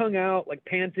tongue out, like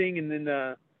panting, and then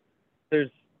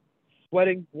there's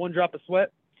sweating, one drop of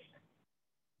sweat.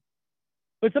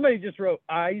 But somebody just wrote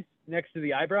eyes next to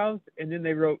the eyebrows, and then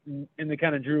they wrote, and they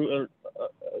kind of drew a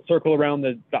circle around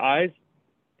the eyes,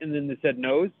 and then they said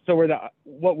nose. So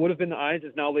what would have been the eyes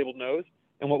is now labeled nose,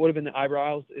 and what would have been the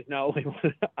eyebrows is now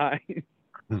labeled eyes.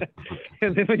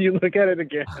 And then when you look at it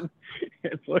again,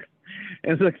 it looks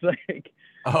like,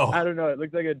 I don't know, it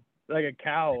looks like a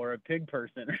cow or a pig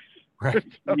person. Right.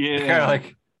 Yeah. Kind of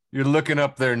like you're looking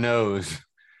up their nose,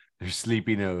 their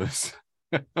sleepy nose.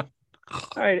 All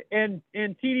right, and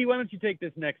TD, why don't you take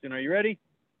this next one? Are you ready?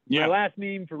 Yeah. My last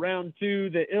meme for round two,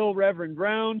 the ill Reverend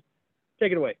Brown.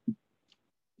 Take it away.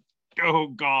 Oh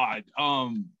God.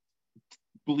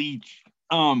 Bleach.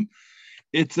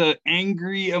 It's an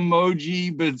angry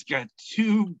emoji, but it's got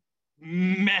two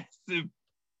massive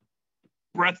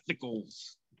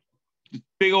breasticles.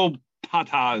 Big old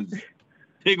tatas.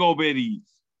 Big old bitties.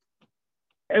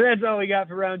 And that's all we got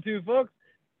for round 2, folks.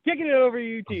 Kicking it over to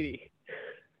you, TD.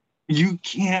 You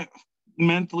can't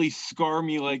mentally scar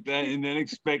me like that and then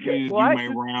expect me to do my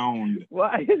round.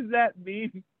 Why does that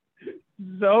mean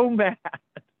so mad?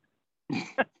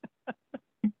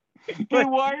 Hey,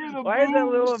 why is that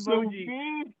little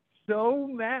emoji so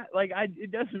mad? Like,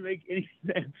 it doesn't make any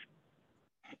sense.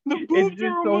 The boobs just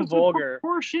are so almost vulgar.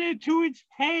 Proportionate to its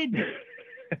head.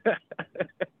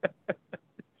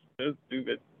 So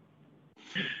stupid.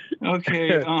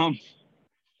 Okay,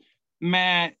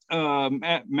 Matt,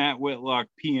 at Matt Whitlock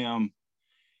PM,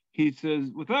 he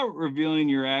says, without revealing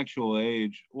your actual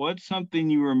age, what's something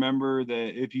you remember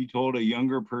that if you told a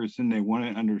younger person they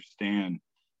wouldn't understand?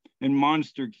 And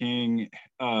Monster King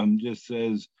just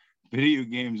says, video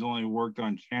games only worked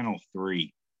on channel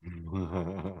 3.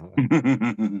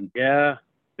 Yeah,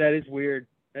 that is weird.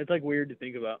 That's like weird to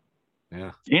think about.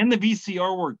 Yeah. And the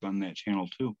VCR worked on that channel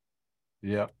too.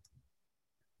 Yep.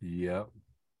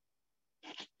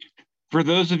 For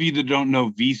those of you that don't know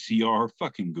VCR,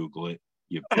 fucking Google it.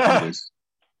 You bitches.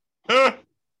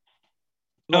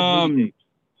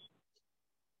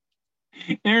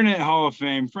 Internet Hall of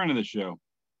Fame, friend of the show.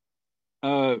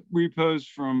 Repost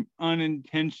from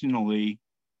unintentionally.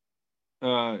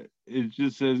 It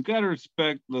just says, gotta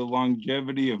respect the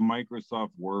longevity of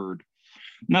Microsoft Word.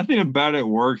 Nothing about it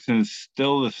works and is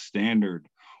still the standard.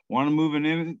 Want to move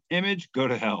an image? Go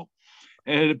to hell.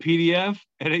 Edit a PDF?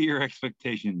 Edit your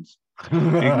expectations.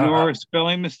 Ignore a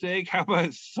spelling mistake? How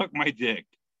about suck my dick?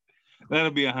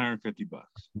 That'll be $150.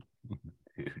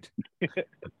 Dude.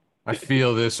 I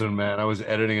feel this one, man. I was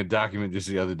editing a document just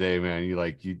the other day, man.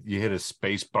 You hit a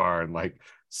space bar and like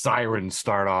sirens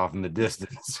start off in the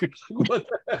distance. What the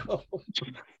hell?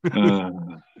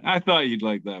 I thought you'd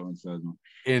like that one, Sesma.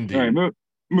 Indeed. All right,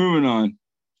 moving on.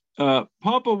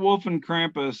 Papa Wolf and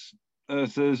Krampus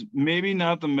says, maybe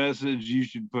not the message you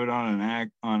should put on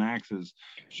on axes.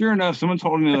 Sure enough, someone's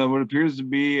holding what appears to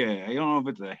be I don't know if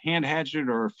it's a hand hatchet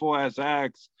or a full ass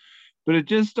axe, but it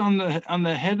just on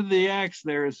the head of the axe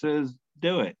there it says,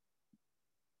 do it.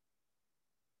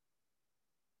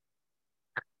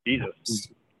 Jesus.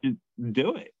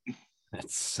 Do it.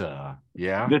 That's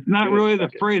yeah. That's not really the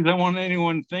phrase I want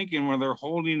anyone thinking when they're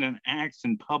holding an axe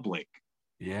in public.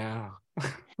 Yeah.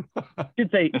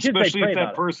 Especially if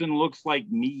that person looks like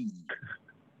me.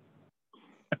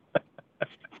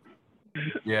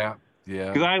 Yeah.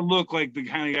 Because I look like the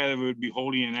kind of guy that would be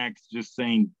holding an axe just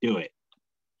saying, do it.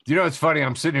 You know, it's funny.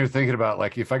 I'm sitting here thinking about,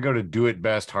 like, if I go to Do It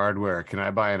Best Hardware, can I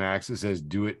buy an axe that says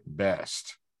Do It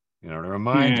Best? You know, to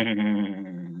reminds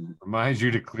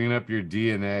you to clean up your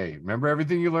DNA. Remember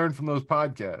everything you learned from those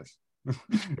podcasts.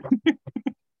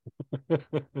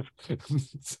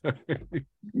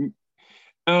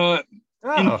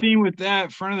 In theme with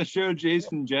that, friend of the show,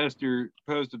 Jason Jester,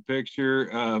 posted a picture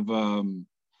of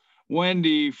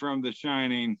Wendy from The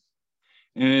Shining,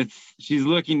 and she's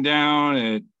looking down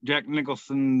at Jack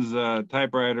Nicholson's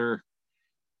typewriter,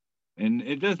 and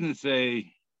it doesn't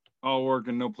say all work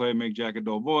and no play make Jack a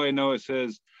dull boy. No, it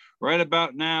says right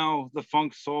about now, the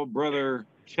Funk Soul Brother.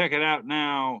 Check it out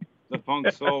now, the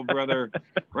Funk Soul Brother.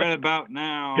 Right about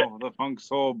now, the Funk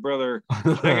Soul Brother.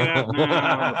 Check it out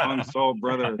now, the Funk Soul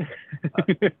Brother.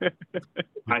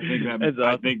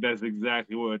 I think that's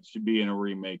exactly what it should be in a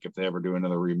remake if they ever do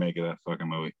another remake of that fucking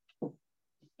movie.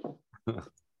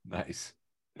 Nice.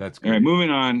 That's good. All right, moving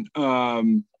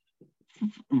on.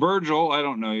 Virgil, I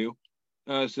don't know you,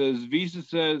 says Visa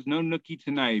says no nookie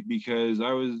tonight because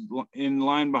I was in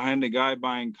line behind a guy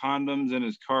buying condoms and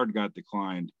his card got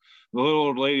declined. The little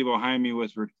old lady behind me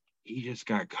whispered, he just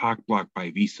got cock blocked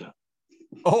by Visa.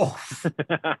 Oh.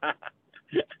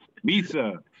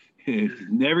 Visa is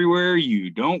everywhere you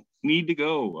don't need to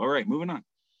go. All right, moving on.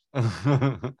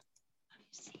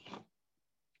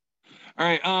 All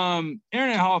right,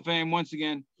 Internet Hall of Fame once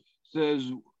again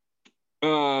says,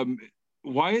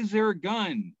 why is there a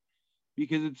gun?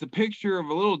 Because it's a picture of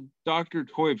a little Dr.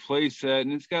 Toy playset,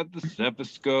 and it's got the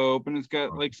stethoscope, and it's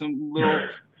got like some little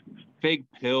fake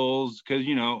pills, because,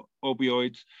 you know,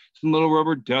 opioids, some little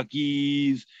rubber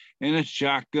duckies, and a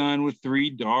shotgun with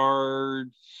 3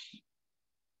 darts.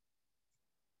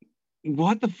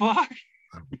 What the fuck?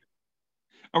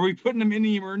 Are we putting them in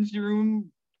the emergency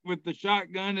room with the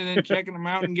shotgun and then checking them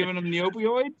out and giving them the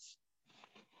opioids?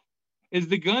 Is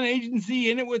the gun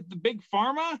agency in it with the big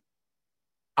pharma?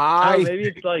 Maybe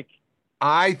it's like,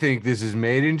 I think this is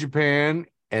made in Japan,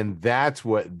 and that's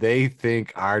what they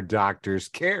think our doctors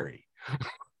carry.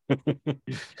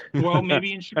 Well,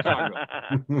 maybe in Chicago.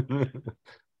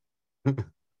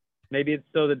 Maybe it's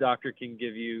so the doctor can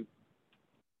give you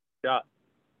shots.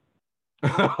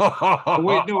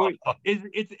 Wait, no, wait.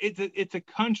 It's a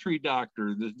country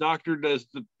doctor. This doctor does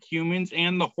the humans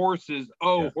and the horses.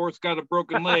 Oh, Yeah. Horse got a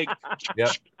broken leg.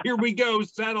 Yep. Here we go.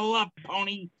 Saddle up,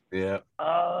 pony. Yeah.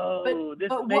 Oh,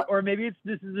 what- or maybe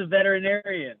this is a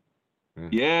veterinarian.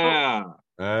 Yeah.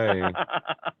 Hey.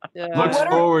 Yeah. Looks What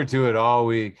are- forward to it all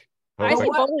week. I see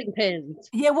Hopefully- bowling pins.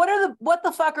 Yeah, what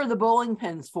the fuck are the bowling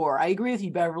pins for? I agree with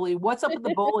you, Beverly. What's up with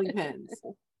the bowling pins?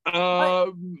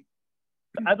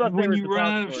 I thought they When were you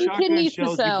run out of suppository. shotgun Kidneys to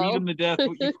shells, you beat sell. them to death.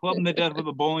 You club them to death with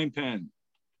a bowling pin.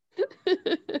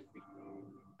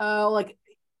 Like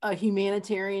a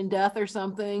humanitarian death or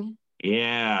something.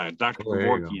 Yeah, Dr. There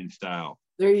you go. Kevorkian style.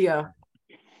 There you go.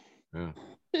 Yeah.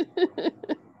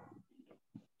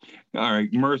 All right, I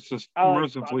like mercifully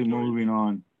suppositories. moving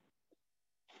on.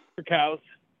 For cows.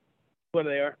 What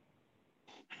they are.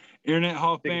 Internet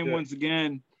Hall of Think Fame good. once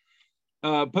again.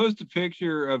 Post a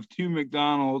picture of two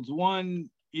McDonald's. One,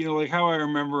 like how I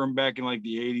remember them back in like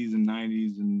the 80s and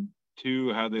 90s, and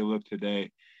two, how they look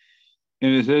today.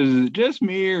 And it says, is it just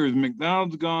me, or is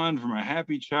McDonald's gone from a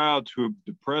happy child to a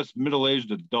depressed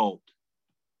middle-aged adult?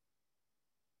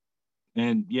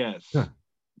 And yes, Huh.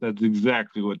 that's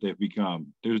exactly what they've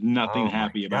become. There's nothing Oh my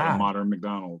happy about a God. modern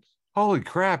McDonald's. Holy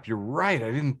crap, you're right.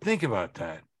 I didn't think about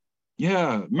that.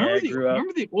 Yeah, remember I grew up-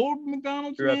 remember the old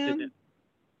McDonald's, Grew up man? in it.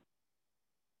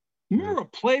 Remember a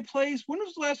play place? When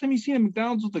was the last time you seen a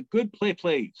McDonald's with a good play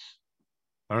place?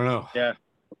 I don't know. Yeah.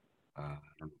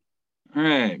 All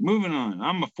right, moving on.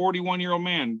 I'm a 41-year-old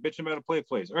man bitching about a play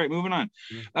place. All right, moving on.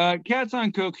 Cats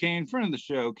on Cocaine, friend of the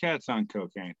show, Cats on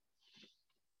Cocaine.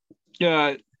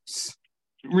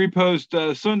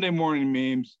 Repost Sunday morning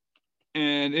memes,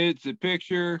 and it's a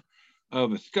picture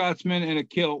of a Scotsman in a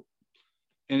kilt,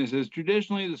 and it says,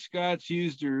 traditionally the Scots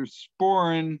used their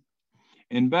sporran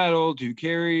in battle to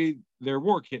carry their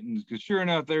war kittens, because sure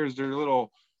enough, there's their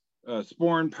little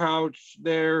sporran pouch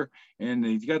there, and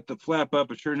he's got the flap up,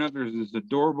 but sure enough, there's this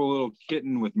adorable little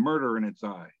kitten with murder in its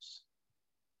eyes.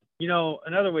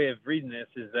 Another way of reading this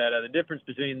is that the difference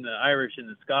between the Irish and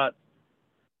the Scots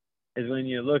is when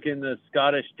you look in the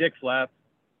Scottish dick flap,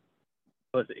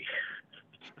 pussy.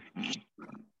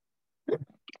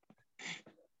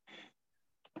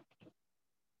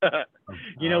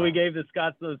 We gave the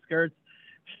Scots those skirts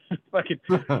fucking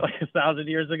like 1,000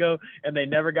 years ago, and they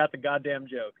never got the goddamn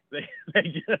joke. They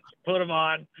just put them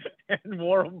on and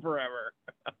wore them forever.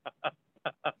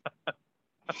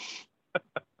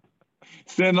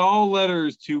 Send all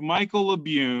letters to Michael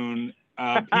Labune,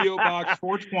 P.O. Box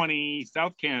 420,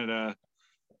 South Canada.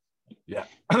 Yeah.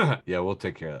 Yeah, we'll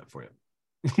take care of that for you.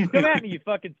 Come at me, you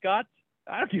fucking Scots.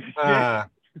 I don't give a shit.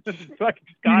 Fucking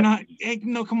You're Scots. not,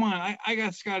 no, come on. I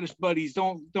got Scottish buddies.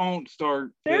 Don't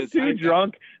start. They're this. too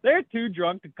drunk. They're too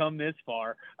drunk to come this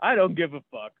far. I don't give a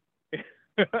fuck.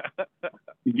 Do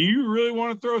you really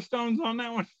want to throw stones on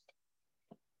that one?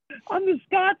 On the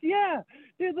Scots, yeah.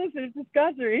 Dude, listen, if the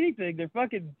Scots are anything, they're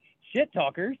fucking shit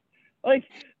talkers. Like,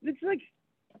 it's like,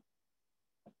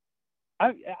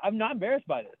 I'm not embarrassed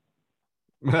by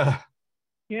this.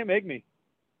 Can't make me.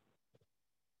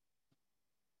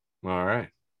 All right.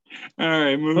 All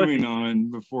right, moving Pussy.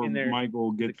 on before In there.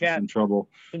 Michael gets The cat. us in trouble.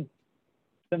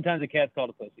 Sometimes a cat's called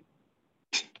a pussy.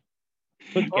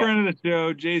 Pussy cat. Friend of the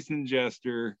show, Jason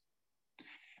Jester,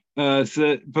 post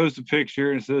a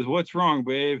picture and says, "What's wrong,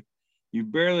 babe? You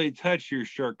barely touch your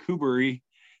charcuterie."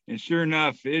 And sure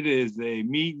enough, it is a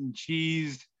meat and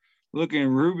cheese looking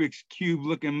Rubik's Cube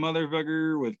looking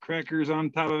motherfucker with crackers on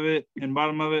top of it and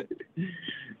bottom of it.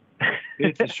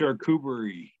 It's a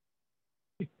charcuterie.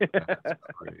 That's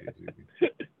crazy.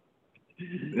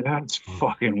 That's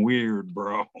fucking weird,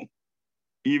 bro.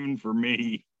 Even for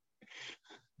me.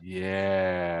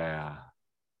 Yeah.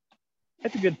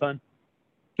 That's a good pun.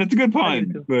 That's a good I do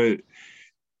pun, too. but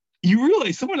you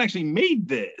realize someone actually made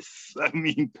this. I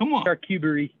mean, come on.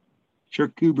 Charcuterie.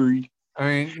 Charcuterie. I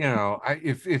mean,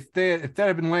 if that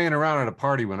had been laying around at a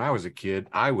party when I was a kid,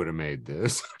 I would have made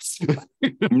this.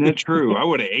 That's true. I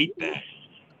would have ate that.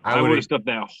 I would have would stuffed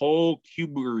that whole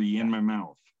cubery in my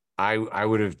mouth. I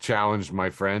would have challenged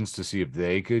my friends to see if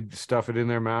they could stuff it in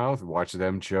their mouth, watch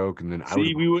them choke, and then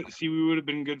We would have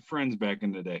been good friends back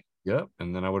in the day. Yep,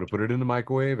 and then I would have put it in the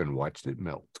microwave and watched it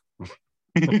melt.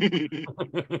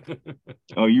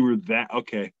 Oh, you were that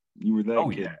okay. You were that Oh,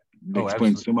 kid. yeah. That Oh,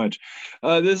 explains so much.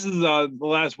 This is the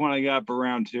last one I got for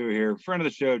round 2 here. Friend of the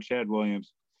show, Chad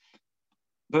Williams,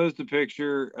 posed a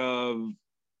picture of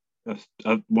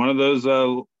one of those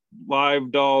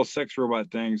live doll sex robot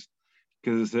things,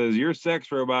 because it says your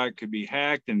sex robot could be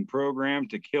hacked and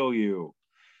programmed to kill you.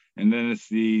 And then it's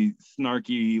the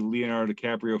snarky Leonardo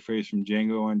DiCaprio face from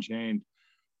Django Unchained.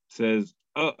 Says,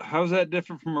 "Oh, how's that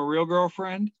different from a real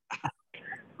girlfriend?"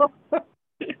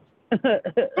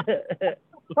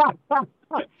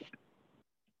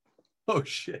 Oh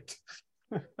shit.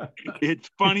 It's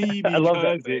funny I love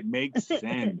that because it makes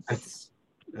sense.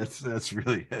 That's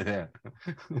really yeah.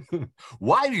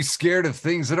 Why are you scared of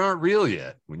things that aren't real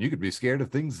yet when you could be scared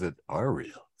of things that are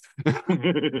real?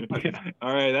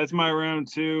 All right, that's my round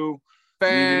 2.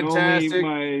 Fantastic. Only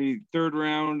my third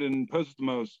round and post the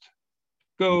most.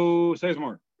 Go, say some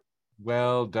more.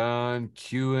 Well done.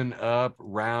 Queuing up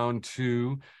round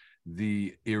 2,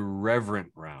 the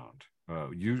irreverent round.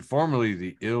 You formerly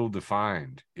the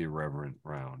ill-defined irreverent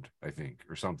round, I think,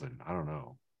 or something. I don't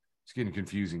know. It's getting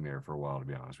confusing there for a while, to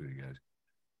be honest with you guys.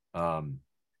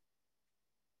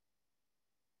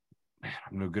 Man,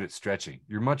 I'm no good at stretching.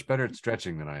 You're much better at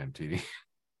stretching than I am, TD.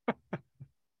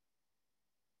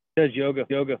 Does yoga.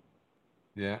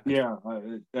 Yeah,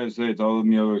 I say it's all in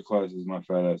the other classes my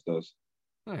fat ass does.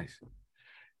 Nice.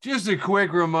 Just a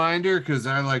quick reminder, because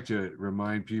I like to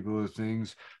remind people of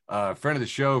things. Friend of the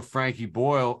show, Frankie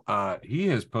Boyle, he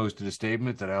has posted a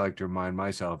statement that I like to remind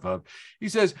myself of. He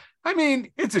says, I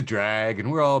mean, it's a drag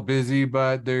and we're all busy,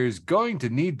 but there's going to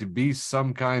need to be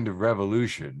some kind of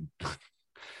revolution.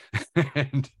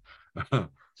 And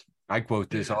I quote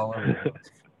this all over.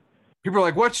 People are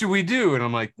like, what should we do? And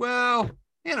I'm like, well,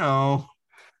 no,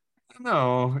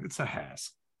 it's a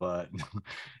hassle, but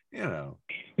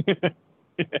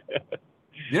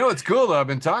it's cool though. I've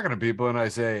been talking to people and I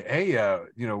say, hey,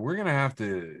 we're going to have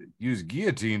to use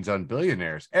guillotines on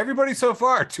billionaires. Everybody so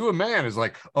far to a man is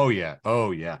like, oh yeah.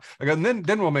 I go, and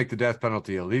then we'll make the death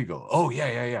penalty illegal. Oh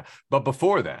yeah. But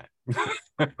before that,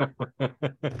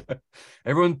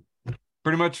 everyone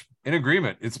pretty much in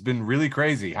agreement. It's been really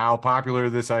crazy how popular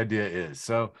this idea is.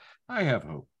 So I have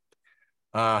hope.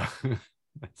 That's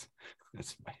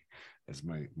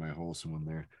my wholesome one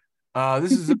there.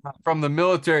 This is from the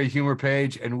military humor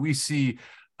page, and we see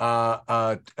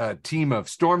a team of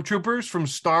stormtroopers from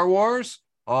Star Wars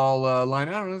all lined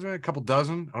up. I don't know, there's a couple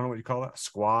dozen. I don't know what you call that. A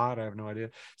squad. I have no idea.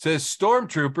 It says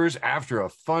stormtroopers after a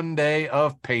fun day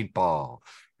of paintball.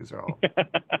 These are all.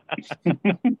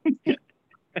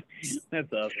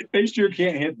 That's awesome. They sure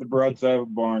can't hit the broadside of a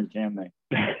barn, can they?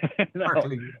 No,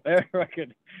 they're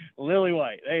fucking lily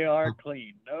white. They are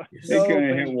clean. No, they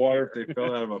couldn't hit water if they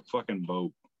fell out of a fucking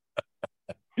boat.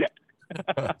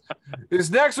 This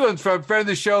next one's from friend of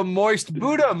the show, Moist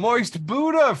Buddha. Moist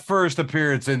Buddha, first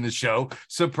appearance in the show,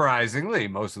 surprisingly,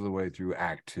 most of the way through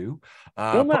Act 2.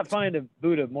 Will not find a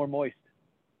Buddha more moist.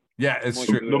 Yeah, it's moist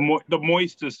true. The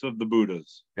moistest of the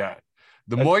Buddhas. Yeah.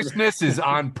 The moistness is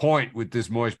on point with this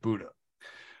Moist Buddha.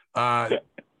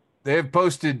 They have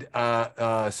posted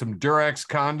some Durex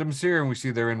condoms here, and we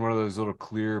see they're in one of those little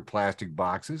clear plastic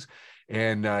boxes.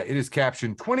 And it is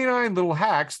captioned 29 little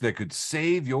hacks that could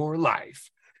save your life.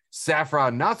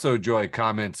 Saffron Not So Joy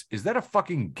comments, is that a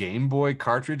fucking Game Boy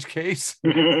cartridge case?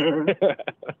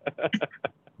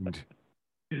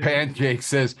 Pancake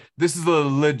says, this is a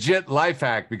legit life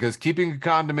hack because keeping a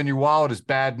condom in your wallet is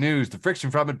bad news. The friction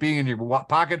from it being in your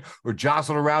pocket or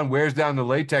jostled around wears down the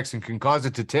latex and can cause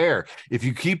it to tear. If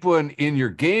you keep one in your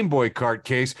Game Boy cart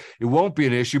case, it won't be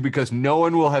an issue because no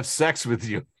one will have sex with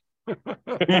you. That's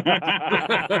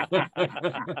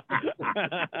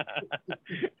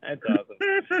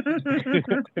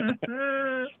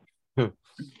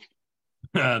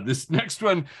awesome. This next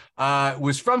one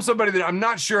was from somebody that I'm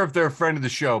not sure if they're a friend of the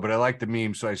show, but I like the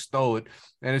meme, so I stole it.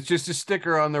 And it's just a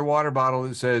sticker on their water bottle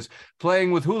that says,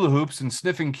 playing with hula hoops and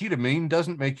sniffing ketamine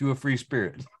doesn't make you a free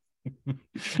spirit.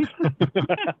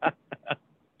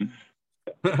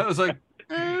 I was like,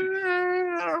 I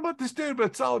don't know about this dude,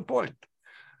 but solid point.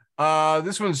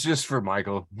 This one's just for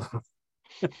Michael.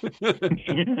 It's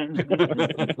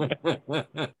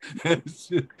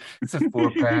a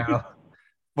 4-panel.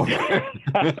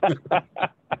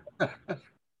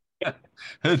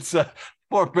 It's a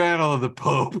 4-panel of the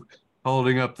Pope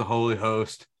holding up the Holy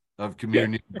Host of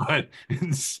communion, but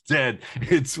instead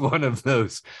it's one of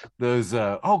those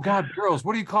oh god, girls,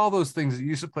 what do you call those things that you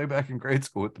used to play back in grade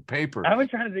school with the paper? I was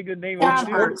trying to think of a name.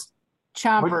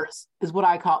 Chompers is what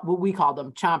we call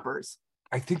them. Chompers.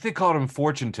 I think they called them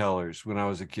fortune tellers when I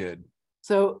was a kid.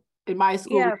 So in my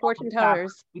school, Yeah, fortune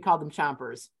tellers. We called them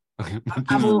chompers.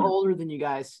 I'm a little older than you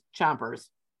guys. Chompers.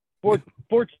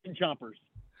 Fortune chompers.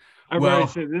 I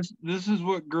said this is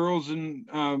what girls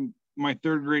in my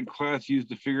third grade class used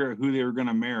to figure out who they were going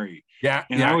to marry. Yeah,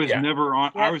 And yeah, I was yeah. never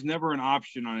on. Yeah. I was never an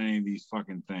option on any of these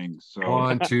fucking things. So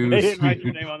 1, 2, They didn't write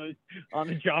your 3. name on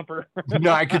the chopper.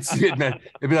 No, I could see it, man.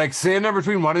 It'd be like say a number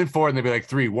between 1 and 4, and they'd be like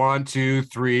 3. 1, 2,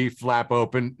 3, flap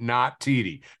open, not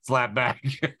TD. Flap back.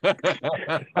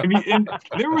 I mean, and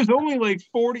there was only like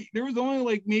 40. There was only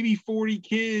like maybe 40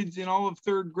 kids in all of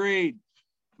third grade.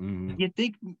 Mhm. You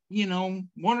think, you know,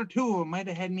 1 or 2 of them might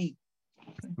have had me.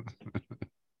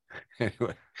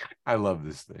 Anyway, I love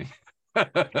this thing. All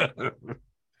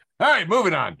right,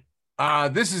 moving on.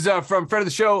 This is from friend of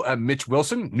the show, Mitch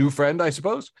Wilson, new friend, I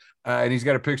suppose. And he's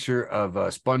got a picture of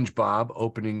SpongeBob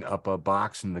opening up a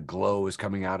box and the glow is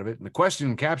coming out of it. And the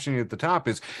question captioning at the top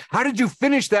is, how did you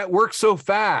finish that work so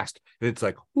fast? And it's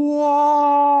like,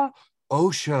 whoa,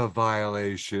 OSHA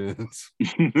violations.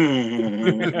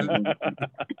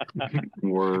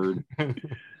 Word.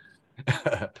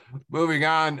 Moving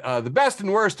on, the best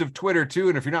and worst of Twitter 2.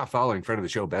 And if you're not following friend of the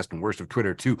show, best and worst of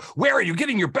Twitter 2, where are you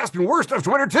getting your best and worst of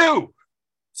Twitter 2?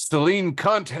 Celine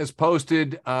Cunt has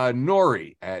posted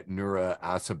Nori at Nura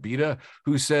Asabita,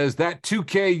 who says that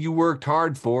 2K you worked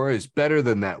hard for is better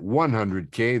than that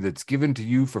 100K that's given to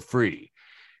you for free.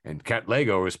 And Cat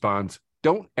Lego responds,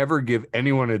 don't ever give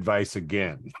anyone advice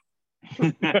again.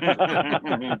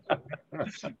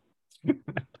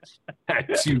 That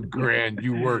 $2,000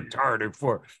 you worked harder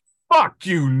for. Fuck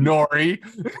you, Nori.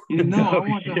 No, I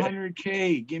want the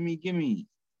 100K. Gimme.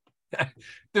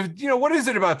 You know, what is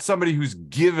it about somebody who's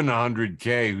given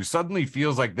 100K who suddenly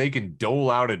feels like they can dole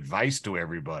out advice to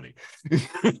everybody?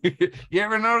 You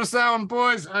ever notice that one,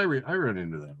 boys? I run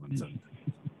into that one sometimes.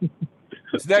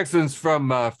 This next one's from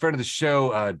friend of the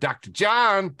show, Dr.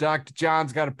 John. Dr.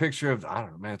 John's got a picture of, I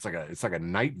don't know, man, it's like a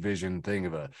night vision thing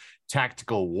of a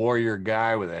tactical warrior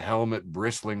guy with a helmet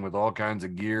bristling with all kinds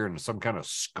of gear and some kind of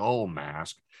skull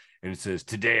mask. And it says,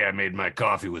 today I made my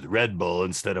coffee with Red Bull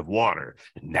instead of water,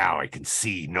 and now I can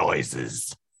see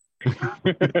noises.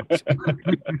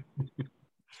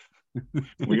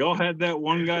 We all had that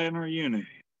one guy in our unit.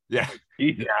 Yeah.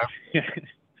 Yeah.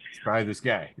 Try this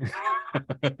guy.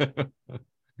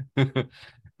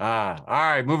 All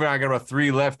right, moving on. I got about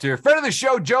 3 left here. Friend of the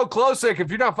show, Joe Klosek. If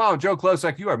you're not following Joe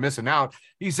Klosek, you are missing out.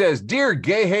 He says, dear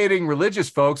gay-hating religious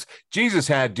folks, Jesus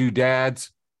had 2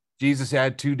 dads. Jesus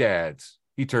had 2 dads.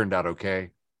 He turned out okay.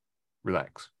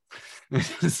 Relax.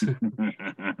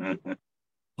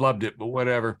 Loved it, but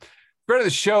whatever. Friend of the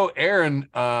show, Aaron,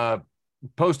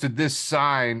 posted this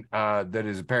sign that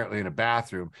is apparently in a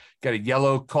bathroom. Got a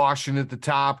yellow caution at the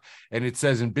top, and it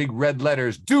says in big red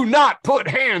letters, do not put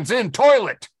hands in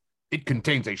toilet. It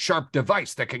contains a sharp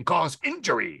device that can cause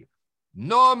injury.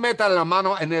 No meta la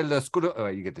mano en el escudo. Oh,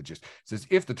 you get the gist. It says,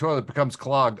 if the toilet becomes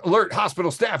clogged, alert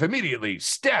hospital staff immediately.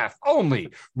 Staff only.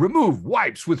 Remove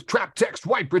wipes with trap text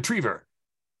wipe retriever.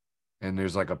 And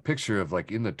there's like a picture of like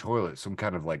in the toilet, some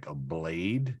kind of like a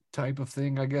blade type of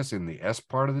thing, I guess, in the S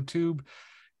part of the tube.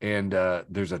 And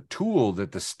there's a tool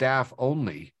that the staff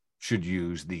only should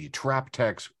use, the trap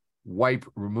text wipe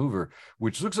remover,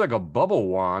 which looks like a bubble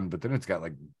wand, but then it's got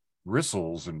like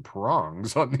bristles and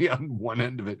prongs on one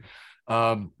end of it.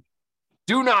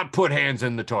 Do not put hands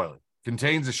in the toilet.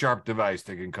 Contains a sharp device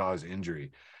that can cause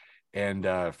injury. And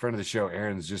friend of the show,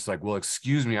 Aaron's just like, well,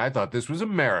 excuse me, I thought this was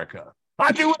America.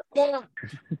 I do it.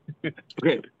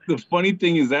 Okay. The funny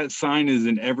thing is that sign is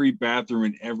in every bathroom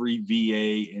in every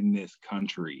VA in this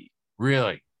country.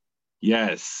 Really?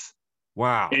 Yes.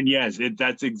 Wow. And yes,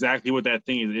 that's exactly what that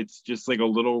thing is. It's just like a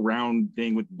little round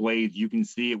thing with blades. You can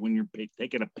see it when you're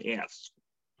taking a piss.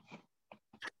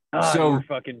 So we're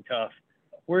fucking tough.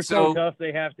 We're so tough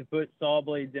they have to put saw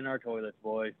blades in our toilets,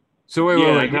 boys. So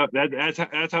wait.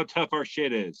 That's how tough our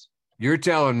shit is. You're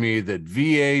telling me that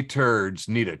VA turds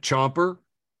need a chomper?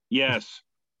 Yes.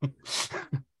 That's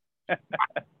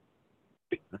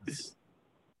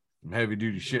some heavy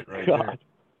duty shit right God. there.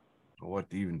 What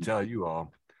to even tell you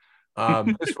all.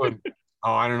 This one,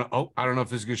 I don't know. Oh, I don't know if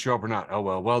this is gonna show up or not. Oh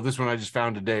well. Well, this one I just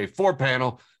found today.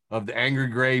 4-panel of the Angry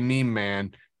Gray meme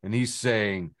man, and he's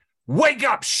saying, "Wake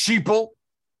up, sheeple!"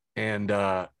 And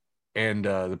the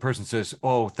person says,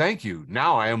 "Oh, thank you.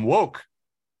 Now I am woke."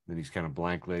 Then he's kind of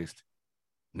blank laced.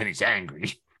 And then he's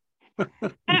angry. Wake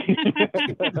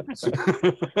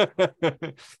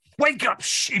up,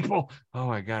 sheeple. Oh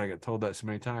my God, I got told that so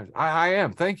many times. I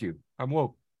am. Thank you. I'm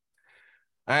woke.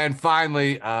 And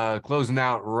finally, closing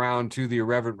out round 2, the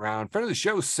irreverent round. Friend of the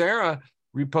show, Sarah,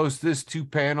 reposts this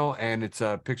 2-panel, and it's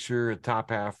a picture, top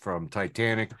half from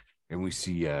Titanic. And we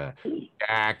see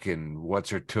Jack and what's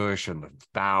her tush on the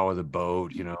bow of the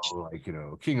boat,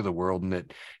 king of the world in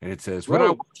it. And it says,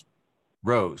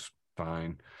 Rose,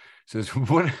 fine. Says,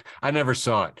 when I never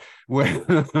saw it.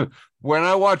 When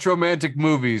I watch romantic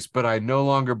movies, but I no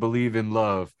longer believe in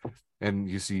love. And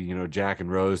you see, Jack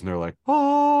and Rose, and they're like,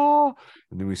 oh.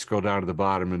 And then we scroll down to the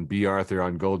bottom, and B. Arthur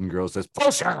on Golden Girls says,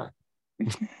 Pusher.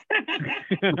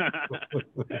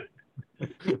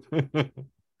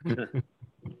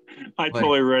 I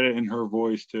totally read it in her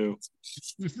voice too.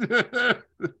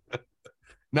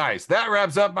 Nice. That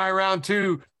wraps up my round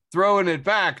 2. Throwing it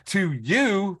back to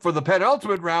you for the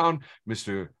penultimate round,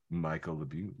 Mr. Michael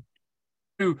Labune.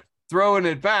 Throwing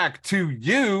it back to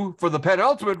you for the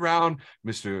penultimate round,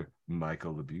 Mr.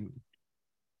 Michael Labune.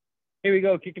 Here we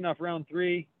go, kicking off round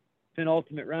 3,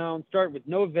 penultimate round. Start with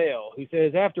No Veil, who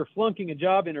says, after flunking a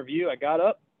job interview, I got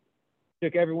up,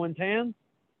 shook everyone's hands,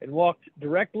 and walked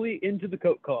directly into the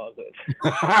coat closet.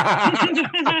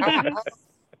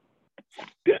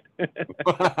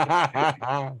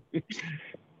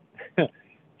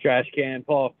 Trash Can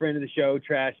Paul, friend of the show,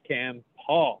 Trash Can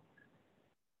Paul.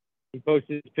 He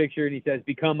posted his picture and he says,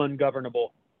 become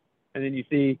ungovernable. And then you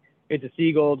see it's a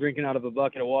seagull drinking out of a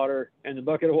bucket of water, and the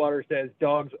bucket of water says,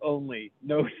 dogs only,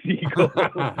 no seagulls.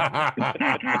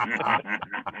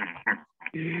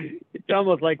 It's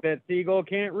almost like that seagull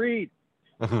can't read.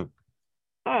 I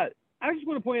just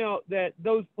want to point out that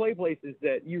those play places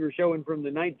that you were showing from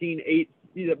the 1980s,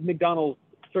 McDonald's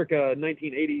circa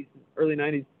 1980s, early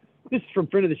 90s. This is from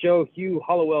friend of the show, Hugh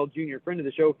Hollowell Jr., friend of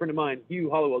the show, friend of mine,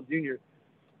 Hugh Hollowell Jr.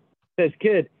 Says,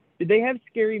 kid, did they have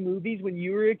scary movies when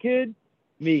you were a kid?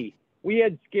 Me. We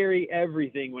had scary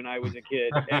everything when I was a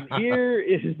kid. And here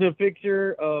is a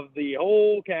picture of the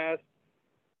whole cast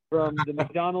from the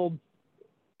McDonald's,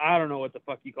 I don't know what the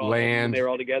fuck you call it when they were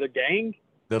all together. Gang?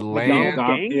 The land.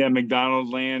 Gang? Yeah,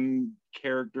 McDonald's land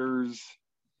characters.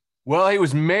 Well, he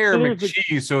was Mayor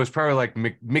McCheese, so it's probably like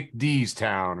McD's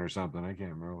town or something. I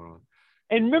can't remember what it was.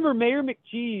 And remember, Mayor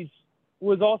McCheese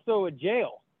was also a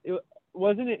jail.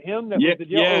 Wasn't it him that was the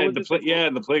jail?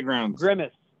 The playgrounds.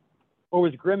 Grimace. Or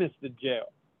was Grimace the jail?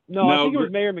 No, I think it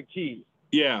was Mayor McCheese.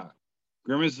 Yeah.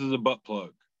 Grimace is a butt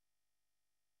plug.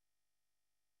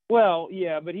 Well,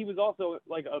 yeah, but he was also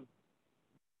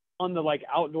on the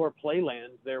outdoor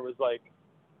playlands. There was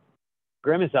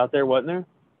Grimace out there, wasn't there?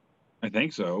 I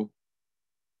think so.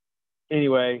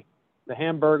 Anyway, the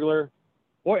Hamburglar,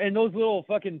 and those little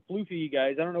fucking floofy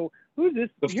guys. I don't know who's this.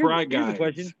 The fry guy. Here's the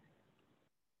question: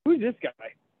 who's this guy?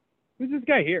 Who's this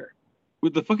guy here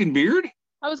with the fucking beard?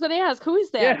 I was going to ask, who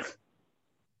is that?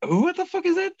 Yeah. What the fuck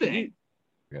is that thing?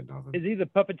 Is he the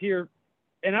puppeteer?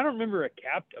 And I don't remember a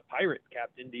pirate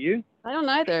captain. Do you? I don't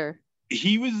either.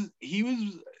 He was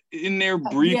in there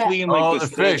briefly in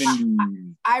the fish.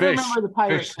 I remember the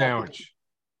pirate fish sandwich.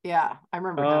 Yeah, I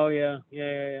remember. Oh that.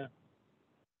 yeah.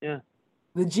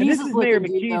 The Jesus. And this is Mayor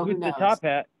dude, McCheese with the top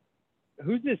hat.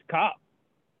 Who's this cop?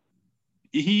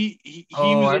 He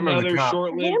was another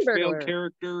short-lived Hamburglar. failed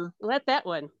character. Let that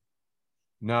one.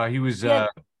 No, he was.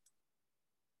 What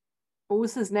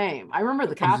was his name? I remember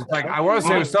the cop. I want to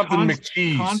say it was something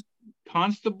McCheese.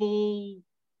 Constable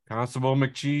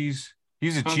McCheese.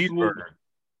 He's a cheeseburger.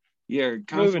 Yeah,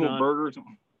 Constable Burger or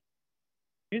something.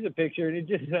 Here's a picture, and it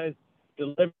just says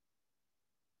deliver.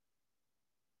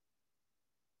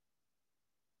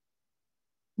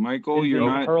 Michael, you're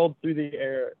not hurled through the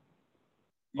air.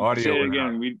 Audio say it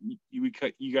again. You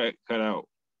got cut out.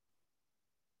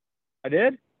 I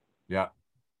did? Yeah.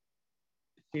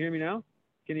 Can you hear me now?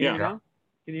 Can you hear me now?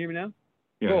 Can you hear me now?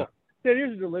 Yeah. Cool. So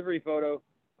here's a delivery photo.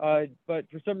 But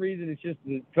for some reason, it's just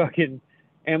the fucking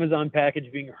Amazon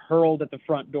package being hurled at the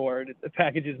front door, and the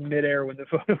package is midair when the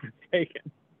photo was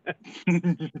taken.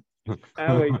 I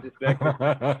always suspected.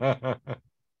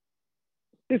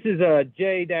 This is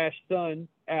J-Son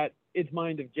at It's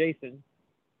Mind of Jason.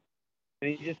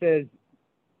 And he just says,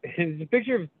 it's a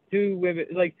picture of two women,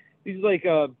 these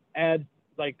ads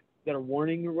that are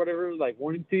warning or whatever,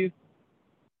 warning to you.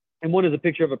 And one is a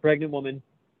picture of a pregnant woman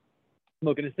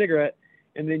smoking a cigarette,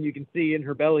 and then you can see in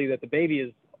her belly that the baby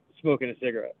is smoking a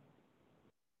cigarette.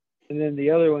 And then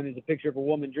the other one is a picture of a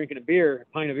woman drinking a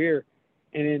pint of beer,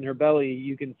 and in her belly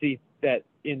you can see that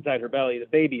inside her belly the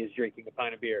baby is drinking a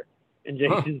pint of beer. And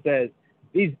Jason says,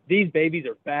 these babies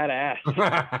are badass.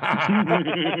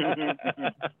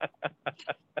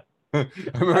 I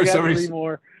remember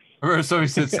somebody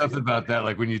said something about that,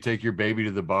 like when you take your baby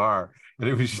to the bar, and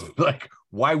it was just like,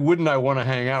 why wouldn't I want to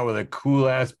hang out with a cool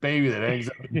ass baby that hangs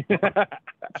out?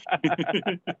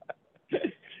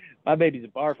 My baby's a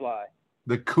barfly.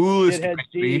 The coolest Shithead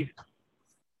baby. Steve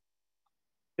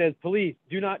says, police,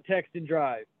 do not text and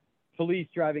drive. police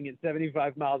driving at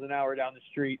 75 miles an hour down the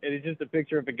street, and it's just a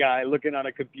picture of a guy looking on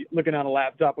a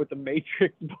laptop with the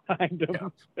Matrix behind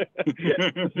him.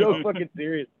 So fucking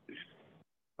serious.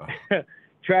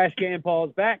 Trash can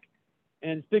Paul's back,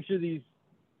 and picture these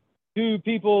two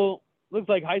people, looks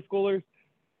like high schoolers,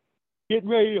 getting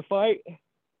ready to fight.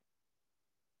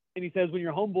 And he says, when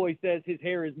your homeboy says his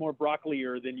hair is more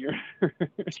broccolier than your,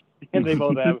 and they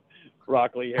both have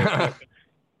broccoli hair.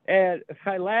 And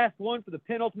my last one for the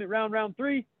penultimate round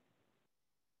 3,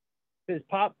 says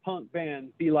pop punk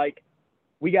bands be like,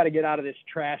 we got to get out of this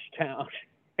trash town.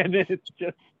 And then it's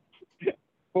just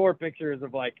 4 pictures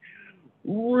of like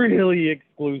really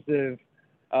exclusive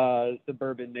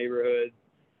suburban neighborhoods.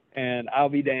 And I'll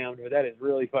be damned, but that is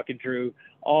really fucking true.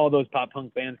 All those pop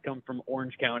punk bands come from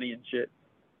Orange County and shit.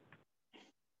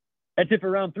 That's it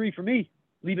for round 3 for me.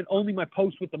 Leaving only my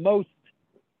post with the most.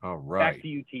 All right. Back to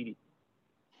you, TD.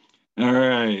 All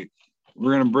right.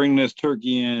 We're going to bring this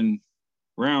turkey in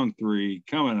round 3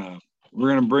 coming up. We're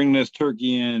going to bring this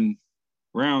turkey in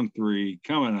round 3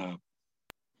 coming up.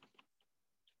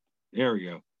 There we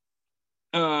go.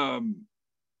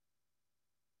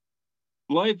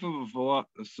 Life of a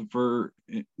Philosopher.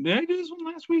 Did I do this one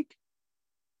last week?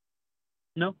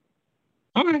 No.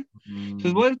 Okay.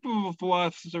 Says Life of a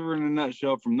Philosopher in a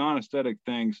Nutshell from Non-Aesthetic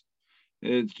Things.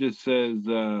 It just says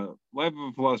Life of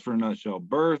a Philosopher in a Nutshell.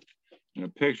 Birth, and a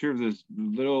picture of this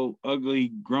little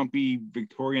ugly, grumpy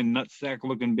Victorian nutsack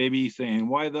looking baby saying,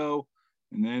 why though?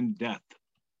 And then death.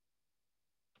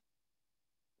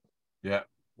 Yeah.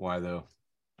 Why though?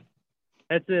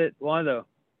 That's it. Why though?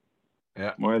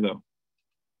 Yeah. Why though?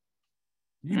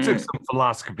 You took some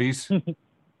philosophies.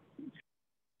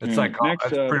 It's like next,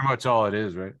 that's pretty much all it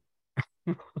is, right?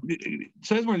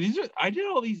 Says more. I did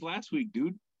all these last week,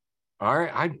 dude. All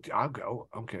right, I'll go.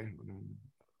 Okay.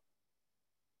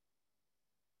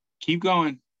 Keep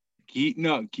going. Keep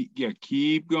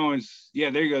going.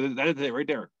 Yeah, there you go. That's it right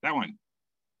there. That one.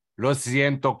 Lo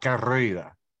siento,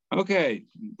 carrera. Okay.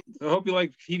 I hope you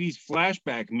like TV's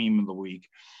flashback meme of the week.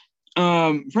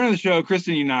 Friend of the show,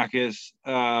 Kristen Unakis,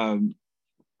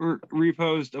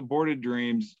 repost Aborted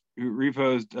Dreams,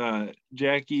 repost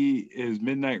Jackie is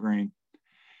Midnight Rain.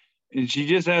 And she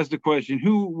just asked the question,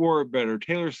 who wore it better,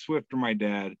 Taylor Swift or my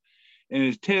dad? And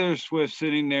it's Taylor Swift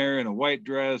sitting there in a white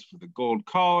dress with a gold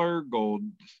collar, gold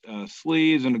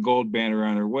sleeves, and a gold band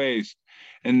around her waist.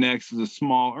 And next is a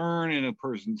small urn in a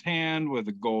person's hand with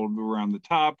a gold around the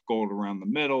top, gold around the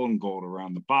middle, and gold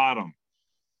around the bottom.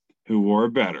 Who wore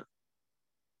it better?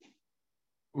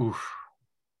 Oof.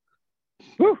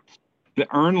 Woo. The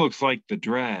urn looks like the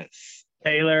dress.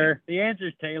 Taylor. The answer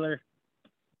is Taylor.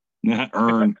 Not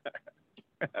urn.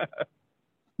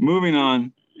 Moving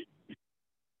on.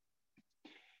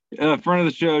 Front of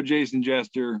the show, Jason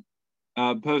Jester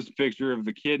posts a picture of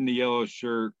the kid in the yellow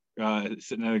shirt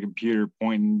sitting at a computer,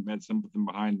 pointing at something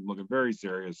behind him, looking very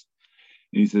serious.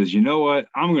 And he says, "You know what?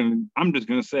 I'm just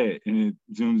gonna say it." And it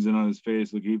zooms in on his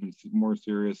face, looking even more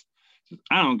serious. He says,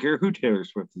 "I don't care who Taylor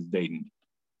Swift is dating."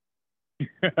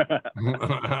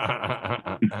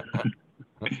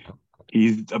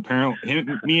 He's apparently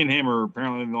me and him are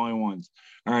apparently the only ones.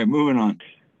 All right, moving on.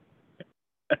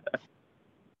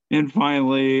 And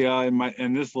finally,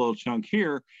 in this little chunk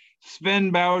here,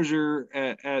 Sven Bowser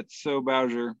at So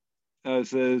Bowser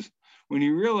says, when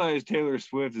you realize Taylor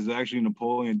Swift is actually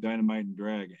Napoleon Dynamite and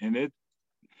drag, and it's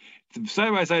a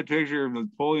side-by-side picture of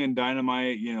Napoleon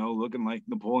Dynamite, looking like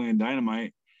Napoleon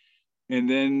Dynamite. And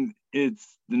then the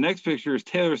next picture is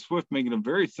Taylor Swift making a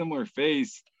very similar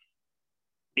face.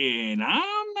 And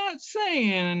I'm not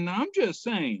saying, I'm just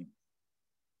saying.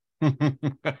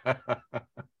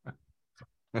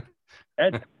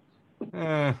 There's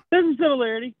some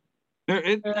similarity.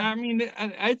 It's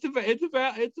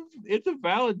a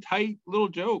valid, tight little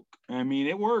joke. I mean,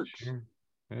 it works.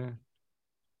 Yeah.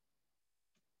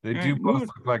 They do both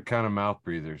look like kind of mouth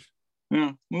breathers.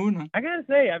 Yeah, moving on. I gotta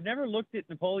say, I've never looked at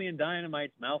Napoleon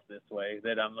Dynamite's mouth this way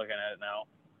that I'm looking at it now.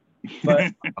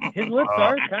 But his lips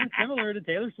are kind of similar to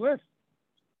Taylor Swift.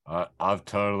 I've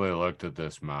totally looked at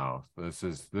this mouth. This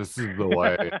is the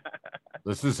way.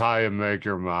 This is how you make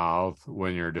your mouth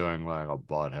when you're doing like a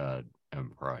butthead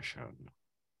impression.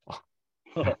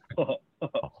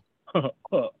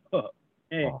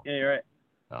 Hey, you're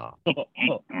right.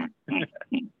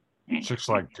 Looks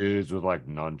like dudes with like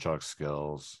nunchuck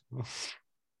skills.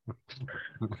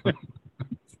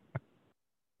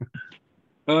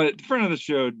 Friend of the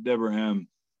show, Deborah M.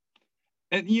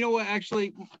 And you know what?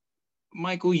 Actually,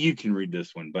 Michael, you can read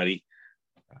this one, buddy.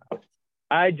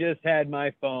 I just had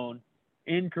my phone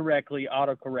incorrectly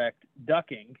autocorrect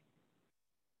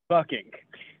fucking,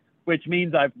 which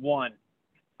means I've won.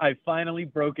 I've finally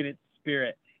broken its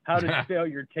spirit. How does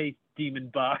failure taste, demon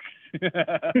box?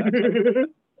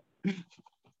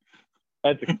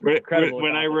 That's incredible.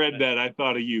 When I read that, I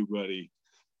thought of you, buddy.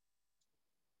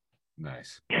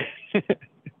 Nice.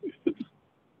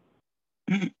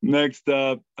 Next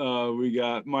up, we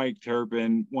got Mike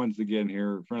Turpin once again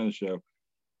here in front of the show.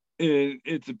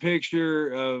 It's a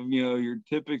picture of, you know, your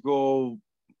typical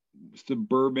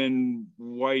suburban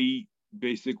white,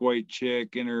 basic white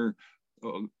chick in her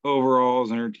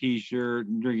overalls and her t-shirt,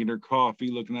 drinking her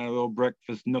coffee, looking at a little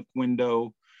breakfast nook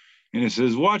window. And it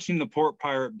says, watching the port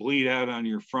pirate bleed out on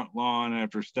your front lawn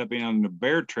after stepping on the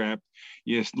bear trap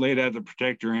you laid out to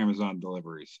protect your Amazon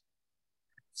deliveries.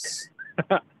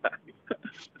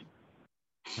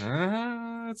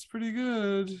 That's pretty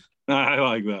good. I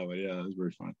like that one. Yeah, that was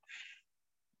very fun.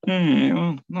 All right,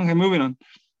 well, okay, moving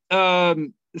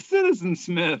on. Citizen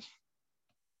Smith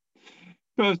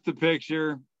posts a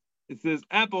picture. It says,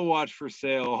 Apple Watch for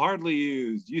sale, hardly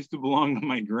used, used to belong to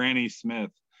my Granny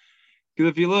Smith. Because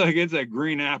if you look, it's a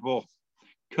green apple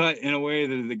cut in a way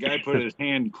that the guy put his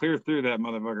hand clear through that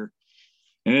motherfucker.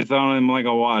 And it's on him like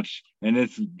a watch. And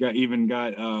it's got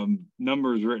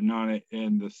numbers written on it.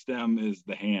 And the stem is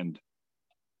the hand.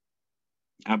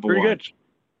 Apple Pretty Watch.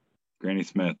 Good. Granny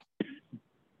Smith.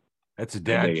 That's a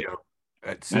dad joke.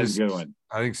 That's a good one.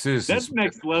 I think Citizens. That's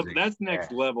next level. That's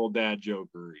next level dad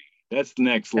jokery. That's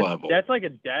next level. That's like a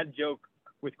dad joke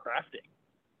with crafting.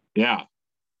 Yeah.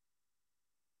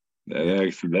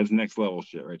 That's next level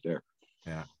shit right there.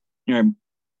 Yeah. All right.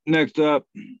 Next up,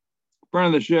 front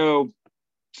of the show,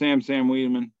 Samantha Sam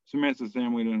Wiedemann,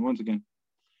 once again,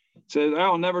 says,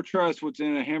 I'll never trust what's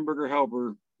in a hamburger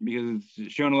helper, because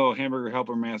it's showing a little hamburger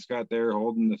helper mascot there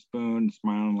holding the spoon,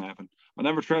 smiling, laughing. I'll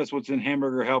never trust what's in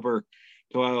hamburger helper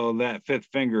till that fifth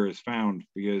finger is found,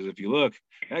 because if you look,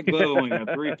 that glove only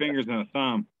got 3 fingers and a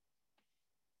thumb.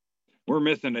 We're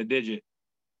missing a digit.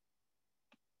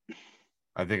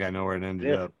 I think I know where it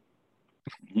ended up.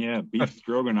 Yeah, beef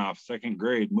stroganoff, 2nd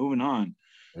grade. Moving on.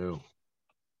 Ew.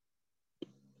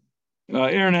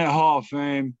 Internet Hall of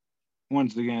Fame,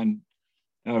 once again.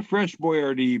 Fresh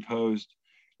Boyardee post.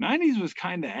 90s was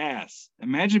kind of ass.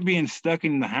 Imagine being stuck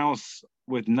in the house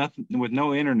with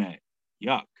no internet.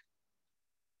 Yuck.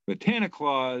 But Tana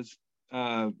Claus,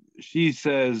 she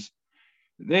says,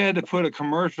 they had to put a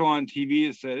commercial on TV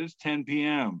that said it's 10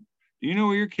 p.m. Do you know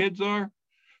where your kids are?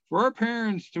 For our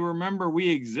parents to remember we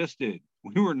existed.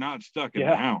 We were not stuck in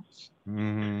the house.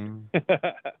 Mm-hmm.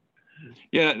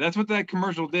 Yeah, that's what that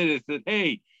commercial did. It said,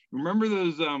 hey, remember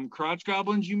those crotch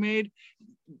goblins you made?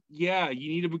 Yeah, you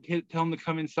need to tell them to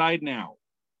come inside now.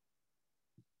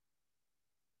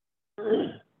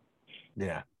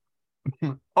 Yeah.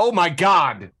 Oh my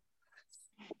God.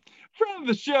 Friend of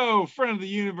the show, friend of the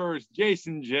universe,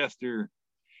 Jason Jester.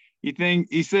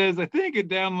 He says, I think I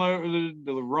downloaded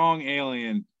the wrong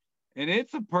alien. And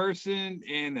it's a person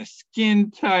in a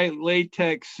skin-tight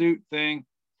latex suit thing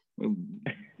with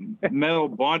metal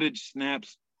bondage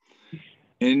snaps.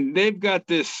 And they've got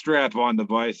this strap-on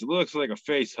device. It looks like a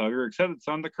face hugger, except it's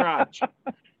on the crotch.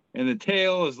 And the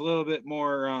tail is a little bit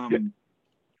more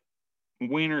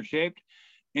wiener-shaped.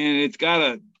 And it's got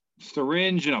a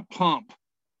syringe and a pump.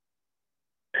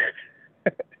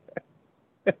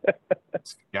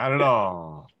 Got it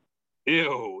all.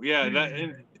 Ew. Yeah,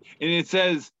 and it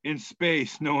says, in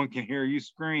space, no one can hear you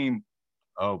scream.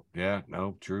 Oh, yeah.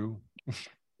 No, true.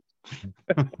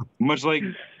 Much like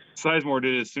Sizemore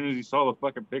did as soon as he saw the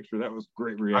fucking picture. That was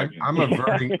great reaction. I'm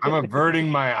averting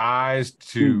my eyes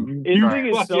to Ending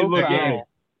is so foul.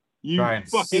 You try and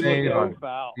fucking save on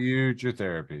foul. future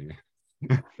therapy.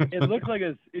 It looks like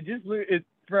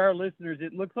for our listeners,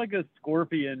 it looks like a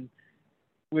scorpion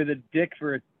with a dick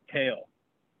for a tail.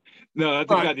 No,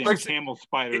 that's a goddamn camel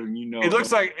spider, and you know it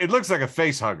looks like a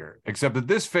face hugger, except that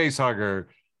this face hugger,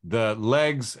 the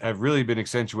legs have really been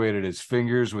accentuated as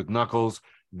fingers with knuckles.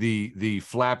 The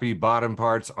flappy bottom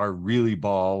parts are really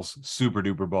balls, super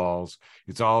duper balls.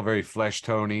 It's all very flesh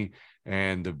tony,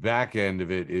 and the back end of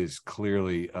it is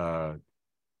clearly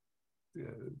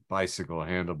bicycle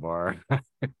handlebar.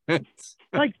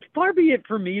 Like, far be it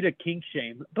for me to kink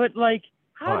shame, but like,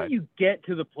 how do you get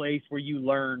to the place where you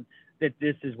learn that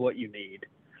this is what you need?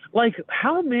 Like,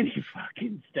 how many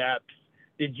fucking steps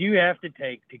did you have to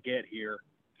take to get here?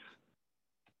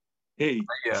 Hey,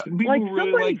 some people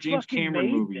really like James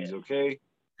Cameron movies, okay?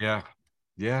 Yeah.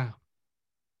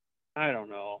 I don't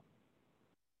know.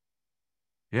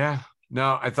 Yeah.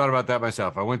 No, I thought about that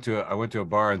myself. I went to a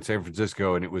bar in San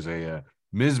Francisco, and it was a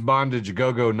Ms. Bondage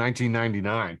Go-Go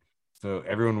 1999. So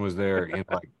everyone was there in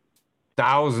like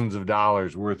thousands of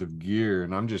dollars worth of gear,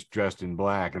 and I'm just dressed in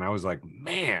black. And I was like,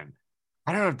 man,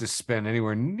 I don't have to spend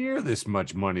anywhere near this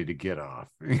much money to get off.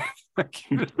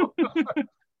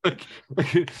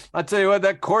 I'll tell you what,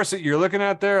 that corset you're looking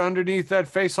at there underneath that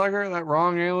face hugger, that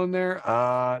wrong nail in there,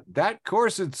 that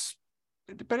corset's,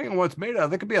 depending on what it's made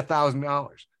of, it could be $1,000.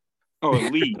 Oh,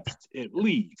 at least. At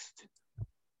least.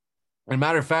 As a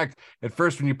matter of fact, at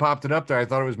first when you popped it up there, I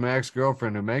thought it was my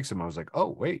ex-girlfriend who makes them. I was like, oh,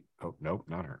 wait. Oh, nope,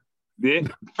 not her.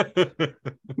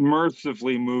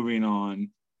 Mercifully moving on.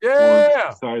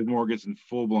 Yeah. Sizemore gets in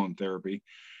full-blown therapy.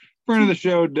 Friend of the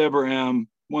show, Deborah M.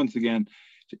 Once again,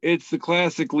 it's the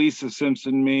classic Lisa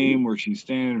Simpson meme where she's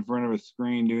standing in front of a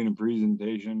screen doing a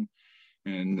presentation,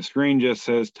 and the screen just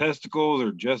says, testicles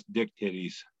or just dick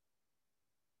titties.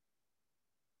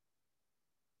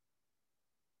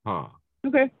 Huh.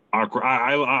 Okay. Awkward.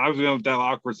 I was going to let that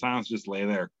awkward silence just lay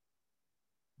there.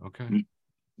 Okay.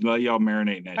 Let y'all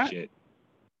marinate in that shit.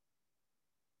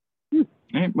 All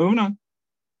right, moving on.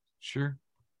 Sure.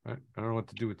 I don't know what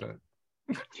to do with that.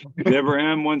 Deborah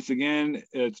M. Once again,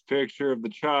 it's a picture of the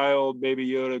child, Baby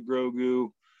Yoda,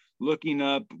 Grogu, looking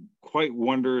up quite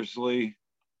wondrously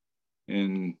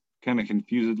and kind of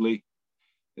confusedly.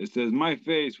 It says, my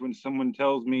face when someone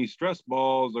tells me stress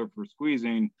balls are for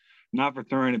squeezing, not for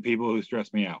throwing at people who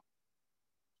stress me out.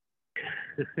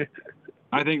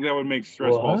 I think that would make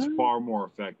stress balls far more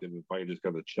effective if I just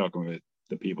got to chuck them at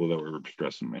the people that were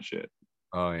stressing my shit.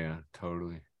 Oh, yeah,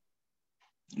 totally.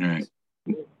 All right.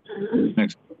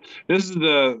 Next. This is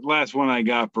the last one I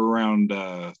got for round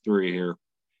 3 here. It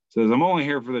says, I'm only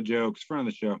here for the jokes. Front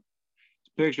of the show.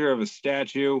 It's a picture of a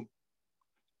statue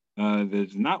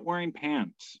that's not wearing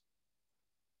pants.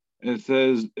 It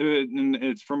says, and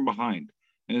it's from behind.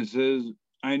 And it says,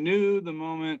 I knew the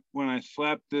moment when I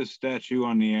slapped this statue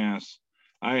on the ass,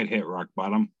 I had hit rock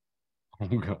bottom. Oh,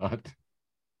 God.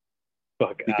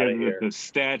 Fuck out of here. It's a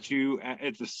statue.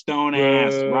 It's a stone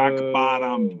ass. Rock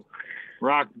bottom.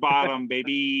 Rock bottom,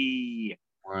 baby.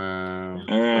 Wow.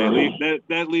 All right.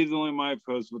 That leaves only my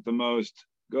post with the most.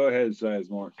 Go ahead,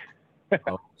 Sizemore.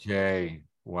 Okay.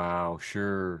 Wow.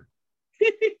 Sure.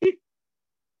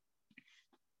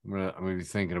 I'm gonna be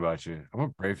thinking about you. I'm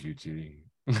gonna pray for you, TD.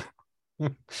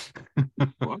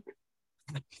 What?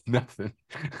 Nothing.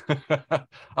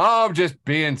 Oh, I'm just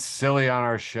being silly on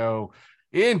our show.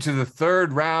 Into the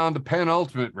third round, the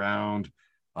penultimate round.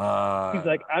 He's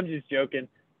like, I'm just joking.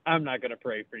 I'm not gonna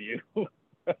pray for you.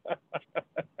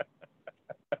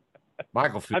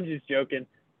 Michael. I'm just joking.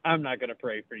 I'm not gonna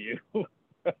pray for you.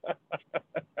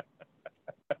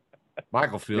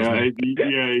 Michael feels. Yeah,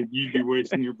 you'd be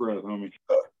wasting your breath, homie.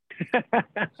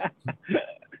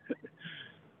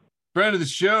 Friend of the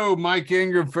show, Mike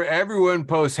Ingram for everyone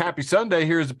posts Happy Sunday.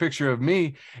 Here's a picture of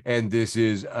me, and this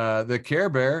is the Care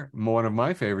Bear, one of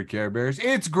my favorite Care Bears.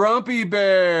 It's Grumpy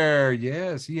Bear.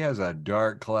 Yes, he has a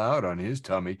dark cloud on his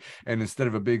tummy, and instead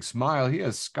of a big smile, he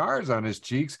has scars on his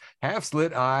cheeks,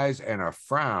 half-slit eyes, and a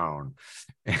frown.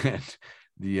 And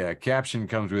the caption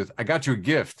comes with, I got you a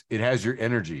gift. It has your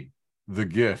energy. The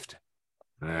gift.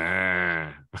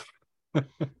 The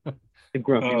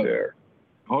Grumpy Bear.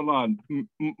 Hold on.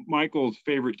 Michael's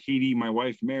favorite TD, my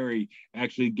wife Mary,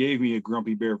 actually gave me a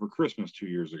Grumpy Bear for Christmas 2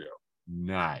 years ago.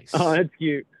 Nice. Oh, that's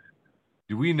cute.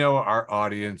 Do we know our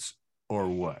audience or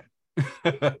what?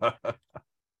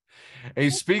 Hey,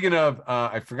 speaking of,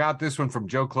 I forgot this one from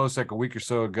Joe Klosek a week or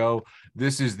so ago.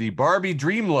 This is the Barbie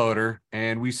Dream Loader,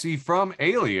 and we see from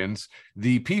Aliens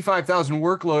the P5000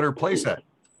 work loader playset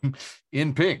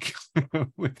in pink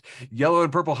with yellow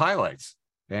and purple highlights,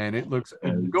 and it looks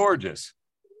gorgeous.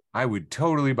 I would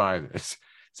totally buy this. It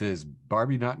says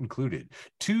Barbie not included.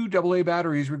 2 AA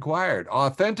batteries required.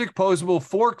 Authentic posable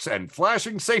forks and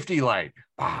flashing safety light.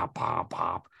 Pop, pop,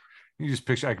 pop. You just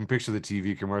picture, I can picture the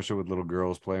TV commercial with little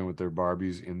girls playing with their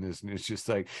Barbies in this, and it's just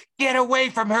like, get away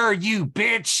from her, you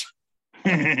bitch.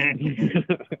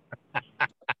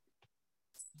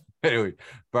 Anyway,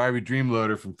 Barbie Dream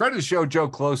Loader from friend of the show, Joe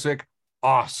Klosek.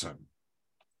 Awesome.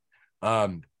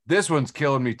 This one's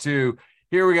killing me too.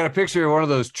 Here we got a picture of one of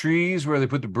those trees where they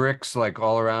put the bricks like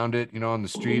all around it, on the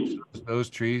streets, those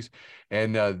trees.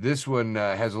 And this one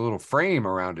has a little frame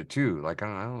around it too. Like, I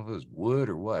don't know if it was wood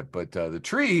or what, but the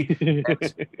tree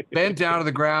is bent out of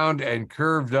the ground and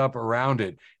curved up around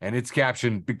it. And it's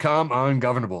captioned, become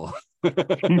ungovernable.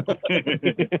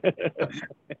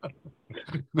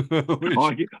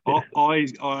 all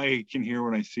I can hear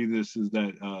when I see this is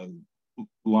that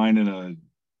line in a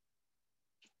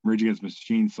Rage Against the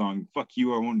Machine song, fuck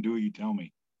you, I won't do what you tell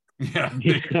me. Yeah.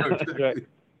 That's right.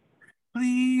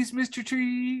 Please, Mr.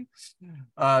 Tree.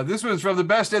 This one's from the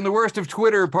Best and the Worst of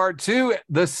Twitter, part 2,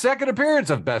 the second appearance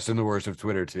of Best and the Worst of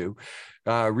Twitter 2.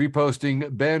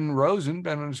 Reposting Ben Rosen,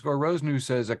 Ben_Rosen, who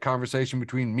says a conversation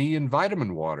between me and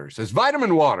Vitamin Water. Says,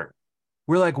 Vitamin Water.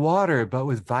 We're like water, but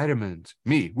with vitamins.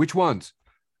 Me, which ones?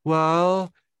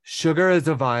 Well, sugar is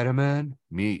a vitamin.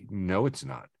 Me, no, it's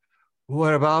not.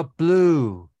 What about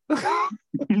blue?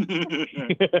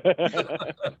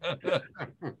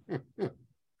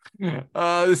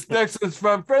 This next one's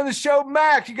from friend of the show,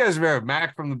 Mac. You guys remember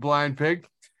Mac from The Blind Pig?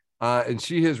 And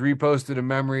she has reposted a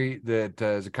memory that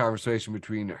is a conversation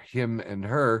between him and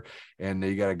her. And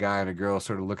you got a guy and a girl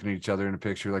sort of looking at each other in a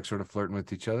picture, like sort of flirting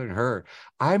with each other. And her,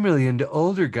 I'm really into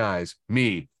older guys.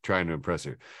 Me, trying to impress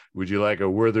her. Would you like a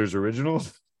Werther's Original?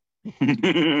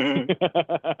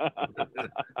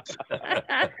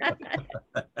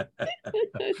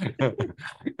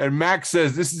 And Max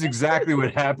says this is exactly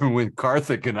what happened when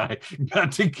Karthik and I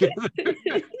got together.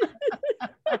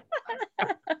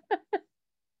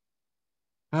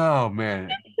 Oh man.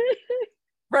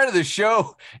 Friend of the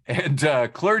show and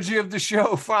clergy of the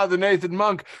show, Father Nathan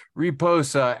Monk,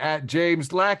 reposts at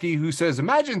James Lackey, who says,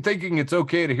 imagine thinking it's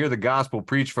okay to hear the gospel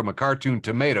preached from a cartoon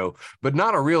tomato, but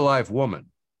not a real life woman.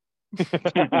 Did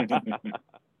I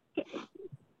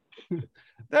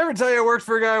ever tell you I worked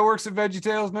for a guy who works at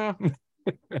VeggieTales now?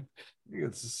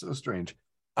 It's so strange.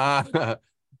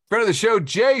 Friend of the show,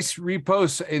 Jace,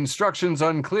 reposts instructions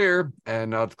unclear.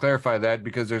 And I'll clarify that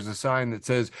because there's a sign that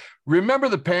says, remember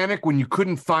the panic when you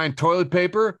couldn't find toilet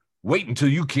paper? Wait until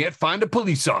you can't find a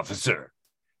police officer.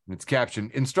 And it's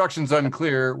captioned, instructions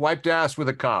unclear, wiped ass with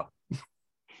a cop.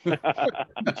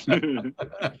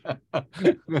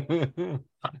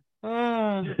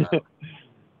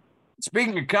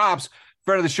 Speaking of cops,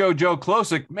 friend of the show, Joe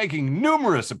Klosik, making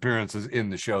numerous appearances in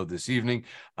the show this evening,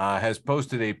 has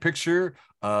posted a picture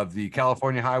of the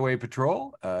California Highway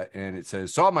Patrol, and it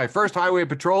says, saw my first highway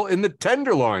patrol in the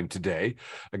Tenderloin today.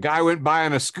 A guy went by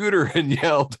on a scooter and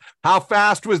yelled, how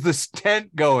fast was the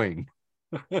tent going?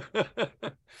 If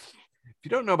you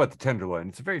don't know about the Tenderloin,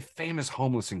 it's a very famous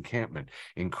homeless encampment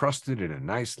encrusted in a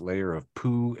nice layer of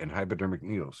poo and hypodermic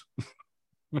needles.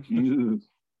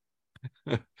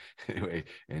 Anyway,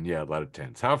 and yeah, a lot of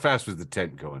tents. How fast was the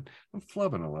tent going? I'm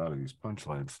flubbing a lot of these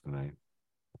punchlines tonight.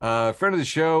 Friend of the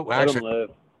show, actually,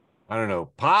 I don't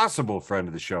know, possible friend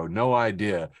of the show, no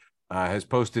idea, has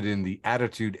posted in the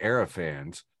Attitude Era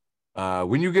fans.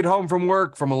 When you get home from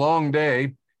work from a long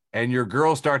day and your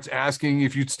girl starts asking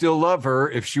if you'd still love her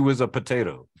if she was a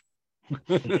potato.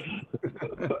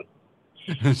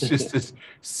 It's just this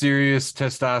serious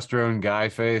testosterone guy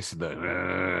face,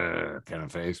 the kind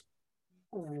of face.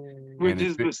 Which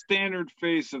is the standard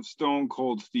face of Stone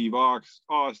Cold Steve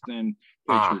Austin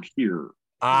pictured here.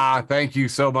 Thank you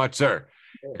so much, sir.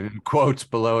 And in quotes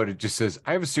below it, it just says,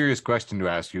 I have a serious question to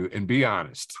ask you, and be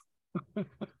honest.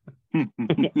 You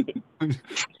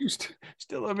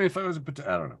still love me if I was a potato?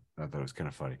 I don't know. I thought it was kind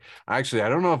of funny. Actually, I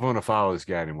don't know if I want to follow this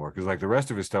guy anymore because like the rest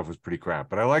of his stuff was pretty crap,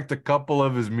 but I liked a couple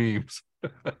of his memes.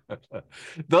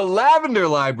 The Lavender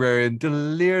Librarian,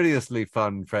 deliriously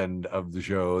fun friend of the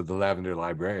show, the Lavender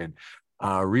Librarian,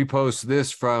 reposts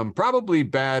this from probably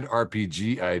bad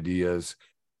RPG ideas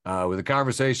with a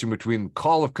conversation between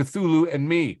Call of Cthulhu and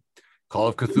me. Call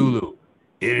of Cthulhu.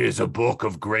 It is a book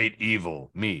of great evil.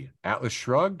 Me. Atlas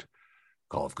shrugged.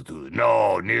 Call of Cthulhu.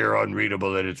 No, near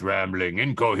unreadable in its rambling,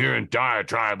 incoherent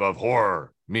diatribe of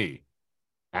horror. Me.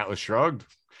 Atlas shrugged.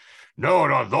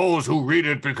 No, those who read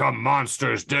it become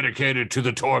monsters dedicated to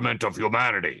the torment of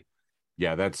humanity.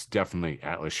 Yeah, that's definitely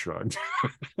Atlas shrugged.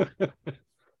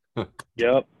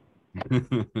 Yep.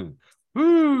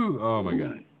 Woo! Oh my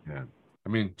God. Yeah. I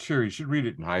mean, sure, you should read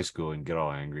it in high school and get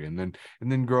all angry and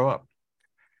then grow up.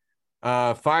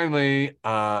 Finally,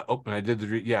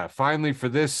 finally for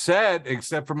this set,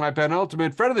 except for my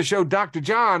penultimate friend of the show, Dr.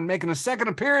 John, making a second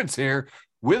appearance here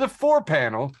with a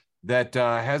 4-panel that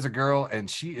has a girl, and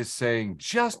she is saying,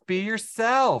 just be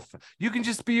yourself. You can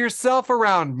just be yourself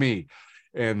around me.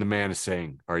 And the man is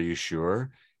saying, are you sure?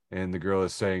 And the girl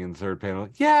is saying in the third panel,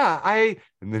 yeah,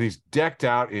 and then he's decked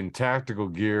out in tactical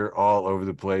gear all over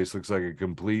the place, looks like a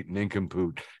complete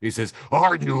nincompoop. He says,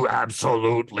 are you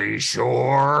absolutely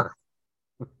sure?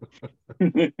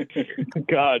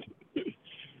 God.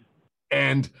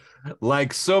 And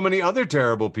like so many other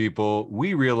terrible people,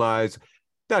 we realize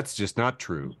that's just not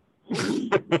true.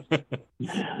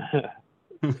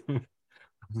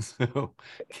 So,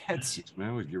 man, I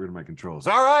always get rid of my controls.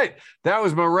 All right, that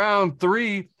was my round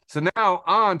 3. So now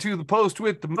on to the post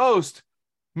with the most,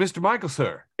 Mr. Michael,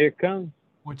 sir. Here it comes.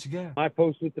 What you got? My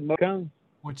post with the most comes.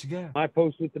 What you got? My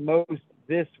post with the most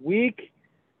this week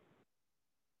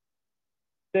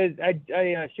Says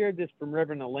I shared this from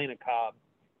Reverend Elena Cobb.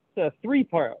 It's a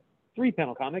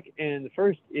three-panel comic, and the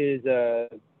first is a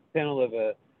panel of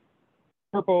a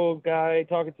purple guy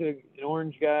talking to an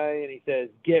orange guy, and he says,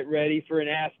 "Get ready for an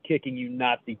ass kicking, you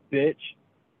Nazi bitch."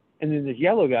 And then this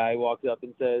yellow guy walks up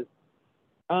and says,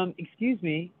 "Excuse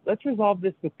me, let's resolve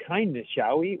this with kindness,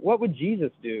 shall we? What would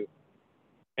Jesus do?"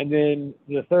 And then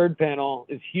the third panel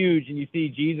is huge, and you see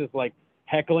Jesus like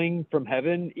heckling from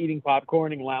heaven, eating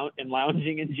popcorn and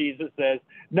lounging, and Jesus says,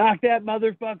 "Knock that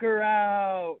motherfucker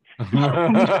out."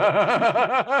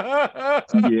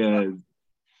 Yes.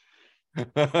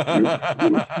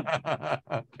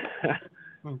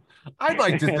 I'd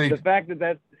like to And think the fact that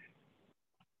that's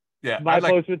my I'd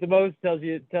like, post with the most tells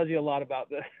you a lot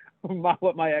about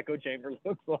what my echo chamber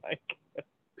looks like.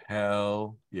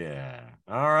 hell yeah.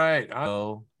 All right.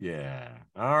 Hell yeah.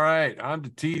 All right. On to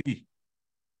TD.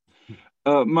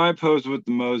 My post with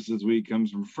the most this week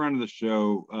comes from friend of the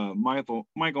show,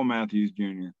 Michael Matthews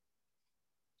Jr.,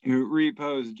 who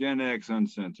reposts Gen X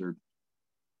Uncensored.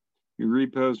 He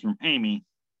reposts from Amy.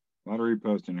 A lot of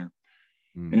reposting here.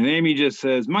 And Amy just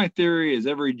says, "My theory is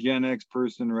every Gen X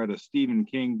person read a Stephen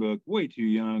King book way too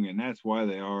young, and that's why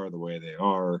they are the way they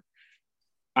are."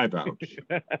 I vouch.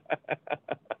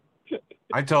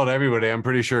 I told everybody, I'm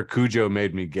pretty sure Cujo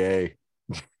made me gay.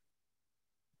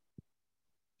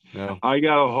 No. I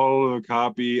got a hold of a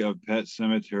copy of Pet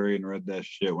Sematary and read that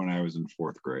shit when I was in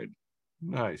 4th grade.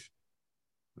 Nice.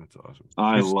 That's awesome.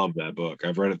 I love that book.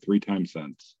 I've read it 3 times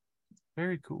since.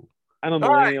 Very cool. I'm a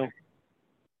millennial.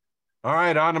 All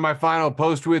right, on to my final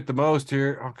post with the most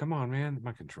here. Oh, come on, man.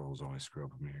 My controls always screw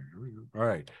up here. All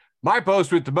right. My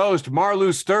post with the most,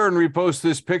 Marlu Stern reposts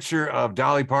this picture of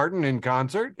Dolly Parton in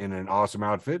concert in an awesome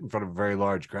outfit in front of a very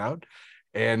large crowd.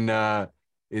 And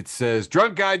it says,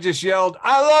 "Drunk guy just yelled,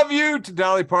 'I love you' to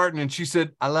Dolly Parton." And she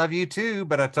said, "I love you too,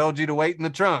 but I told you to wait in the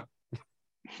trunk."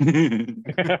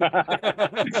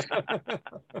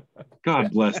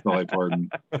 God bless Dolly Parton.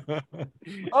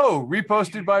 Oh,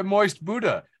 reposted by Moist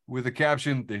Buddha with a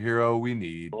caption, "The hero we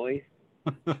need." Moist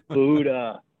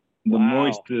Buddha. The Wow.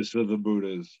 moistest of the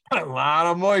Buddhas. A lot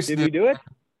of moistness. Did we do it?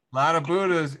 A lot of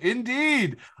Buddhas.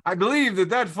 Indeed. I believe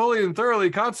that fully and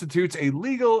thoroughly constitutes a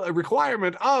legal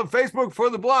requirement of Facebook for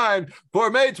the Blind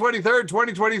for May 23rd,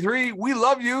 2023. We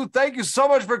love you. Thank you so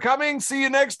much for coming. See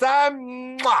you next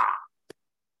time. Mwah.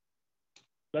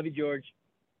 Love you, George.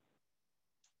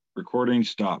 Recording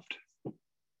stopped.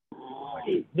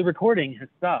 The recording has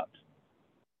stopped.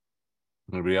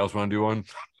 Anybody else want to do one?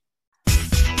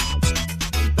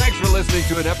 Thanks for listening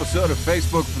to an episode of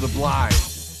Facebook for the Blind.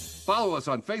 Follow us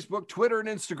on Facebook, Twitter, and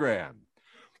Instagram.